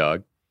for me,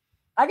 dog.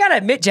 I gotta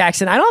admit,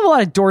 Jackson, I don't have a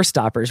lot of door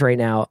stoppers right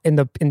now in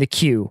the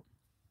queue.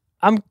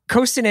 I'm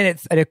coasting in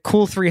at a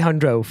cool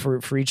 300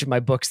 for each of my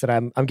books that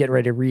I'm getting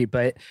ready to read.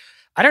 But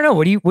I don't know.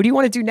 What do you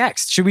want to do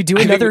next? Should we do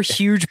another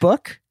huge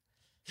book?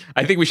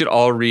 I think we should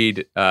all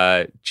read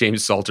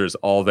James Salter's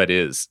All That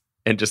Is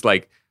and just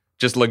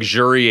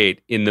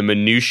luxuriate in the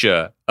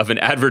minutia of an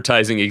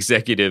advertising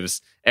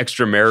executive's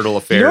extramarital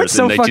affairs. You know what's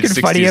so in fucking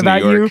 1960s funny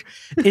about New York?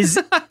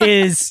 you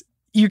is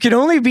you can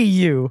only be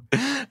you.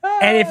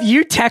 And if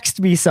you text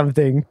me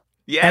something,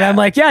 yeah, and I'm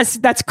like, yes,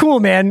 that's cool,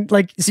 man.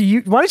 Like, so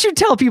why don't you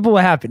tell people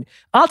what happened?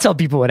 I'll tell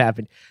people what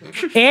happened.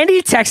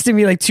 Andy texted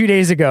me like 2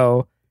 days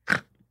ago,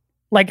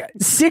 like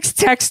 6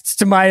 texts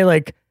to my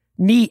like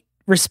neat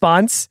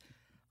response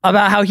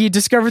about how he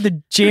discovered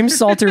that James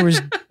Salter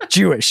was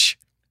Jewish.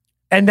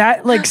 And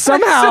that like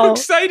somehow I'm so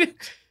excited.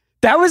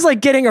 That was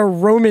like getting a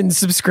Roman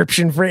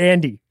subscription for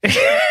Andy.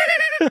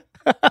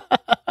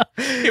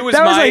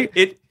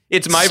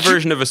 It's my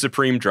version of a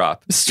Supreme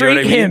drop. Straight you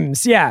know what I mean?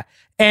 hymns, yeah.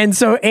 And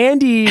so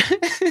Andy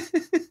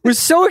was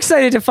so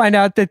excited to find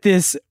out that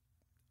this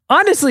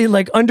honestly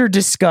like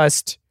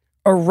under-discussed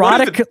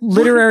erotic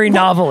literary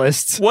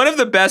novelist. One of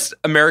the best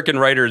American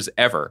writers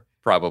ever,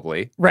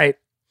 probably. Right.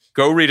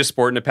 Go read A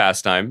Sport and a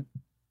Pastime.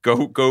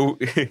 Go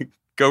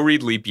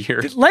read Leap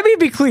Year. Let me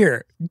be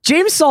clear.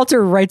 James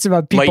Salter writes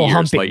about people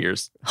humping. Light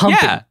years.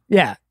 Humping.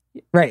 Yeah.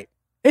 Right.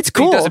 It's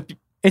cool.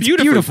 It's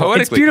beautiful.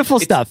 It's beautiful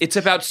stuff. It's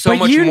about so much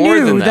more than that. But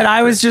you knew that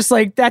I was Chris. just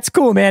like, that's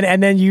cool, man.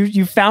 And then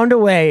you found a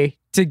way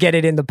to get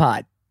it in the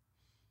pod.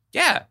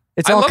 Yeah.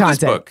 It's I all love content.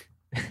 This book.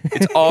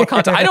 It's all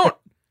content. I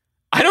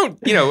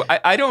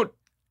don't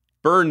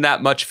burn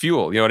that much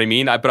fuel. You know what I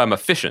mean? But I'm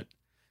efficient.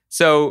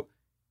 So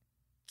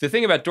the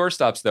thing about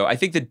doorstops, though, I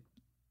think that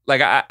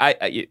like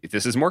I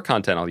this is more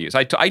content I'll use.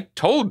 I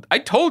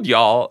told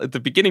y'all at the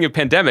beginning of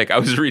pandemic I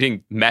was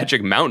reading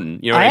Magic Mountain.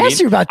 You know what I mean? I asked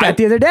you about that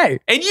the other day,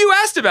 and you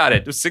asked about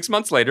it. It was 6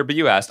 months later, but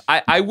you asked.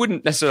 I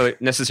wouldn't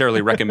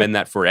necessarily recommend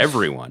that for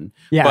everyone.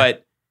 Yeah.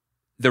 But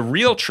the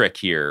real trick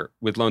here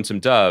with Lonesome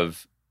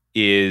Dove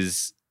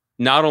is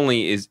not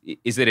only is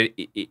that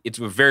it's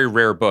a very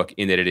rare book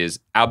in that it is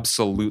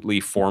absolutely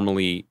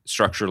formally,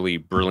 structurally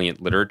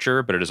brilliant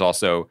literature, but it is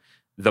also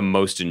the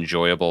most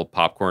enjoyable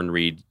popcorn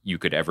read you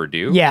could ever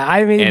do. Yeah,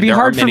 I mean, it'd be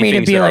hard for me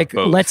to be like,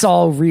 let's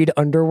all read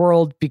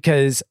Underworld,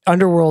 because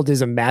Underworld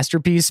is a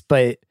masterpiece,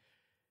 but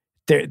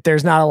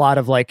there's not a lot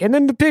of like, and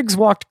then the pigs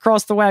walked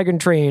across the wagon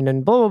train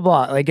and blah,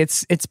 blah, blah. Like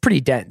it's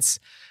pretty dense.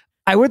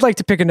 I would like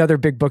to pick another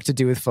big book to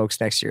do with folks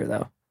next year,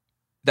 though.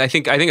 I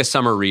think a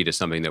summer read is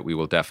something that we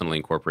will definitely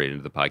incorporate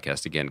into the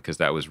podcast again, because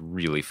that was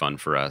really fun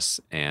for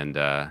us. And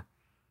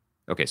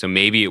okay, so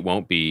maybe it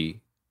won't be.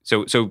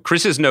 So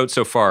Chris's notes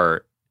so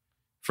far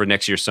for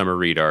next year's summer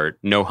read are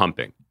no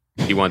humping.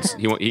 He wants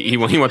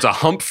a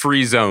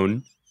hump-free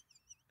zone.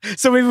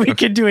 So maybe we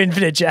could do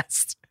Infinite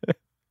Jest.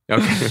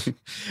 Okay.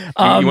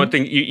 You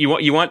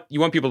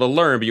want people to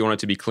learn, but you want it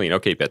to be clean.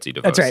 Okay, Betsy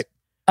DeVos. That's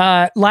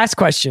right. Last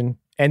question,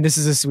 and this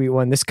is a sweet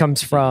one. This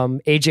comes from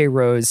AJ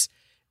Rose,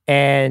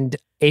 and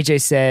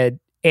AJ said,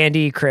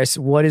 "Andy, Chris,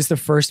 what is the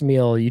first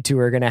meal you two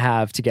are going to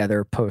have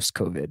together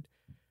post-COVID?"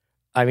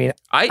 I mean,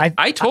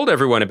 I told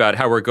everyone about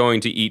how we're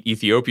going to eat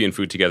Ethiopian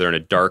food together in a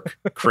dark,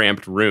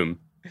 cramped room.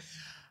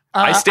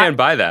 I stand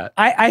by that.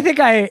 I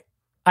think I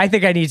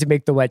need to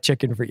make the wet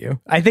chicken for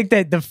you. I think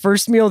that the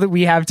first meal that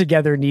we have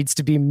together needs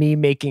to be me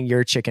making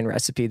your chicken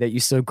recipe that you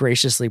so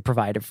graciously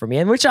provided for me,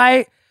 and which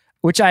I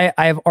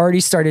have already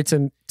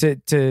started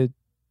to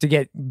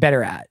get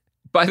better at.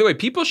 By the way,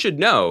 people should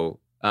know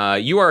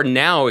you are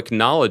now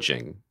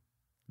acknowledging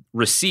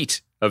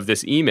receipt of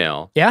this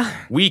email. Yeah.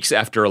 Weeks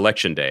after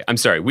Election Day. I'm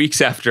sorry, weeks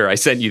after I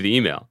sent you the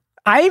email.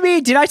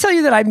 Did I tell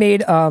you that I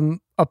made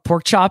a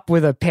pork chop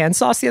with a pan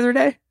sauce the other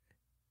day?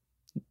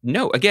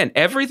 No, again,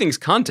 everything's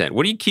content.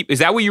 What do you keep? Is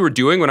that what you were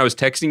doing when I was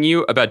texting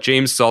you about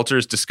James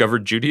Salter's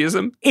Discovered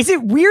Judaism? Is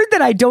it weird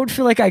that I don't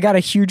feel like I got a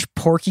huge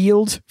pork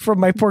yield from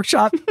my pork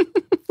chop?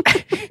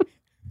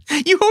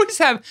 You always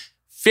have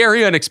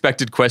very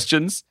unexpected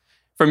questions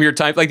from your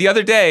time. Like the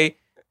other day,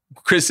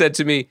 Chris said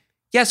to me,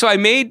 yeah, so I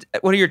made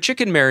one of your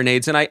chicken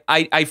marinades, and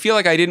I feel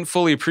like I didn't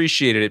fully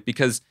appreciate it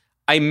because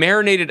I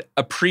marinated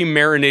a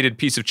pre-marinated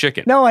piece of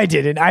chicken. No, I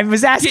didn't. I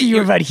was asking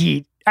you about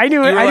heat. I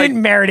knew it. I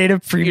didn't marinate a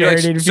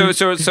pre-marinated piece.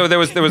 So there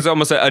was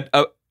almost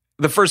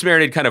the first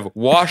marinade kind of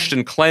washed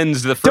and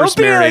cleansed the first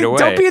marinade away.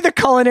 Don't be the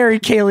culinary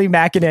Kaylee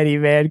McEnany,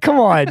 man. Come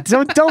on.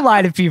 Don't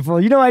lie to people.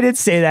 You know I didn't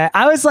say that.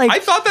 I was like, I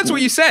thought that's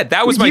what you said.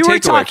 That was my takeaway. You were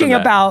talking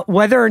about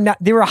whether or not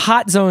there were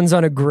hot zones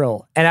on a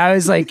grill. And I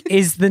was like,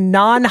 is the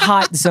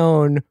non-hot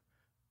zone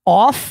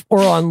off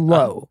or on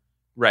low.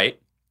 Right.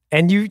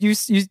 And you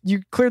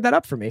cleared that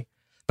up for me.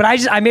 But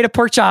I made a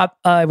pork chop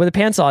with a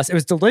pan sauce. It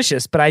was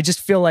delicious, but I just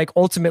feel like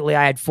ultimately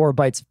I had 4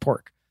 bites of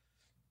pork.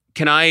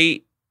 Can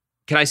I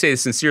say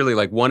this sincerely?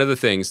 Like, one of the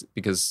things,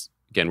 because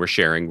again, we're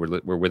sharing,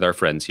 we're with our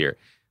friends here.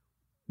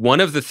 One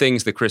of the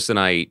things that Chris and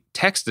I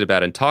texted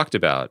about and talked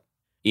about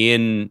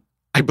in,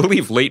 I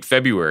believe, late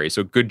February,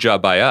 so good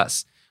job by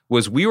us,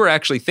 was we were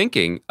actually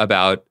thinking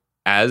about,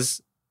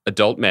 as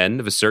adult men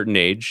of a certain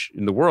age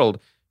in the world,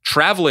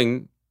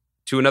 traveling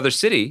to another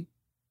city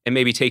and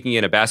maybe taking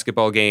in a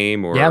basketball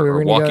game or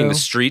walking the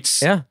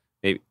streets. Yeah.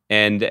 Maybe,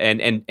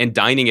 and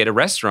dining at a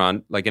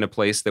restaurant, like in a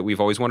place that we've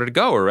always wanted to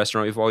go, or a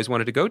restaurant we've always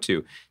wanted to go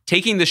to.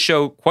 Taking the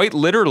show quite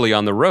literally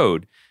on the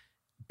road.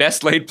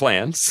 Best laid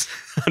plans,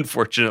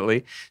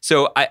 unfortunately.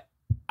 So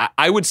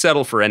I would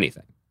settle for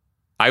anything.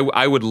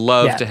 I would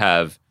love to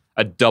have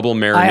a double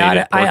marinated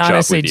pork chop with you. I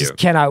honestly just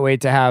cannot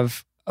wait to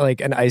have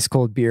like an ice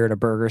cold beer and a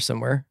burger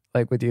somewhere,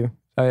 like with you.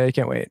 I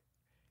can't wait.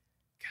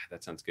 God,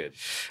 that sounds good.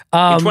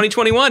 In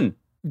 2021.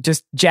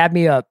 Just jab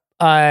me up.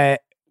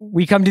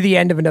 We come to the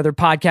end of another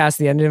podcast,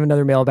 the end of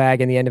another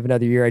mailbag, and the end of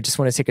another year. I just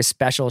want to take a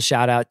special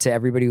shout out to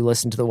everybody who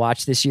listened to The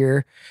Watch this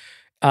year.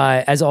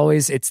 As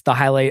always, it's the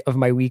highlight of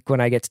my week when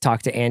I get to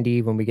talk to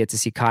Andy, when we get to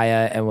see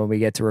Kaya, and when we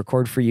get to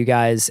record for you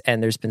guys.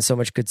 And there's been so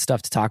much good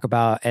stuff to talk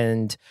about.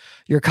 And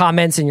your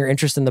comments and your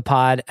interest in the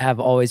pod have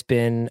always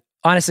been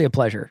honestly a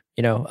pleasure.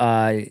 You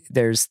know,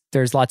 there's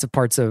lots of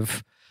parts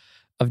of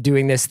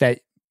doing this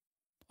that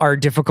are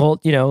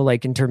difficult, you know,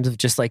 like in terms of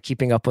just like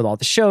keeping up with all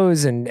the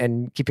shows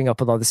and keeping up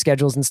with all the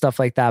schedules and stuff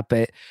like that.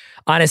 But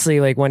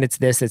honestly, like when it's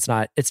this, it's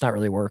not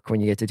really work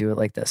when you get to do it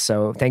like this.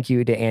 So thank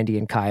you to Andy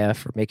and Kaya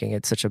for making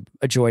it such a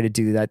joy to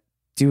do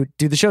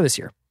the show this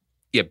year.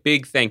 Yeah,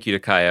 big thank you to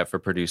Kaya for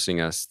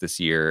producing us this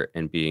year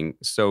and being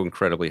so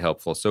incredibly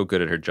helpful, so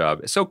good at her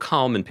job, so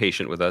calm and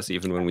patient with us,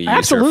 even when we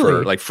use her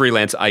for like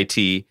freelance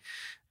IT.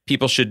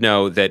 People should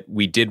know that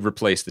we did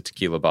replace the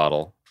tequila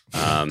bottle.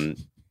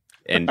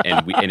 And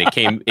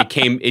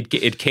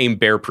it came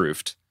bear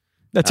proofed.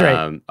 That's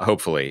right.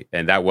 Hopefully,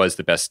 and that was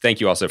the best.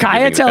 Thank you also for Kaya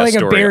giving the best telling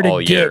a bear story all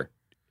to year.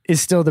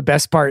 Is still the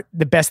best part,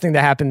 the best thing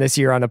that happened this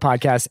year on the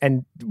podcast.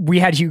 And we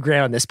had Hugh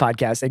Grant on this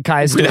podcast, and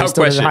Kaya's still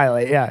the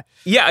highlight. Yeah.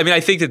 Yeah. I mean, I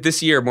think that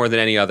this year, more than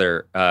any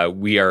other,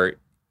 we are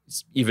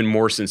even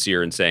more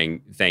sincere in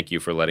saying thank you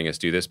for letting us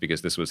do this,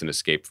 because this was an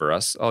escape for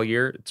us all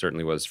year. It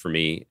certainly was for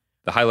me.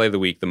 The highlight of the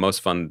week, the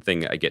most fun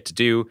thing I get to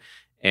do.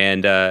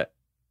 And I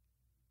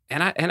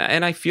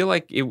feel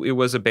like it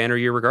was a banner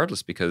year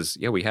regardless, because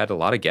we had a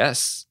lot of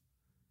guests.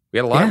 We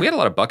had a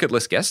lot of bucket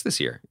list guests this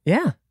year.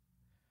 Yeah.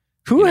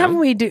 Who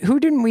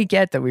didn't we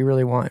get that we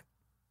really want?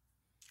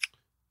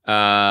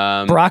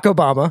 Barack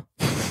Obama.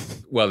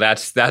 Well,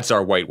 that's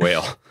our white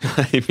whale.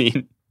 I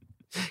mean,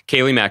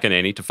 Kayleigh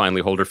McEnany to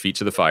finally hold her feet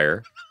to the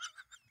fire.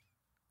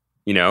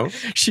 You know,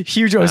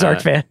 huge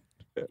Ozark fan.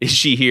 Is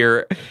she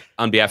here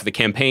on behalf of the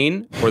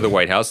campaign or the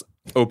White House?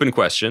 Open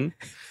question.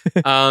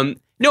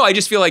 No, I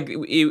just feel like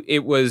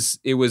it was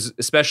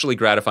especially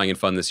gratifying and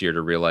fun this year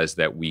to realize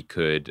that we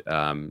could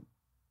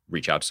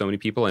reach out to so many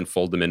people and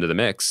fold them into the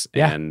mix.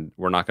 Yeah. And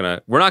we're not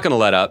gonna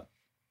let up.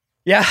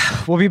 Yeah,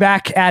 we'll be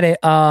back at it.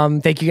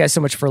 Thank you guys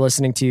so much for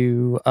listening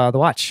to The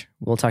Watch.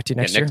 We'll talk to you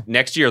next year.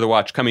 Next year, The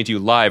Watch coming to you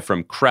live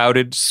from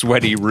crowded,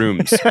 sweaty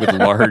rooms with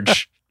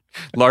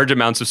large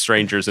amounts of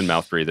strangers and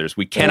mouth breathers.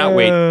 We cannot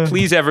wait.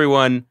 Please,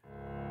 everyone,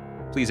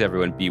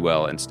 be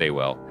well and stay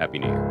well. Happy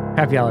New Year.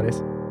 Happy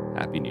holidays.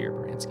 Happy New Year,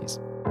 Baranskis.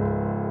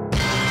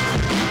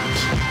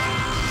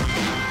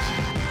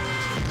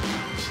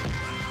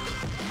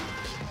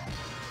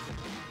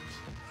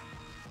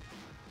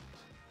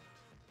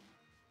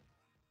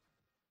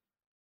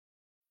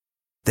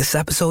 This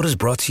episode is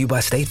brought to you by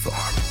State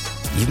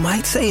Farm. You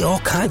might say all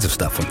kinds of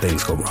stuff when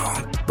things go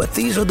wrong, but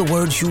these are the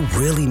words you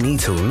really need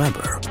to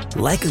remember.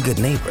 Like a good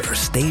neighbor,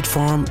 State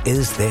Farm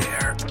is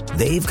there.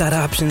 They've got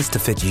options to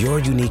fit your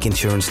unique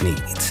insurance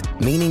needs,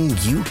 meaning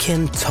you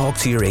can talk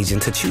to your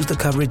agent to choose the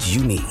coverage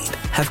you need,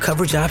 have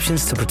coverage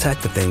options to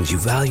protect the things you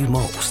value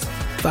most,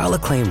 file a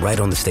claim right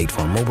on the State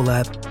Farm mobile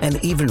app,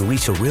 and even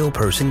reach a real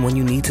person when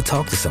you need to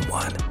talk to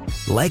someone.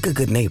 Like a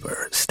good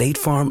neighbor, State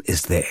Farm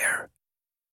is there.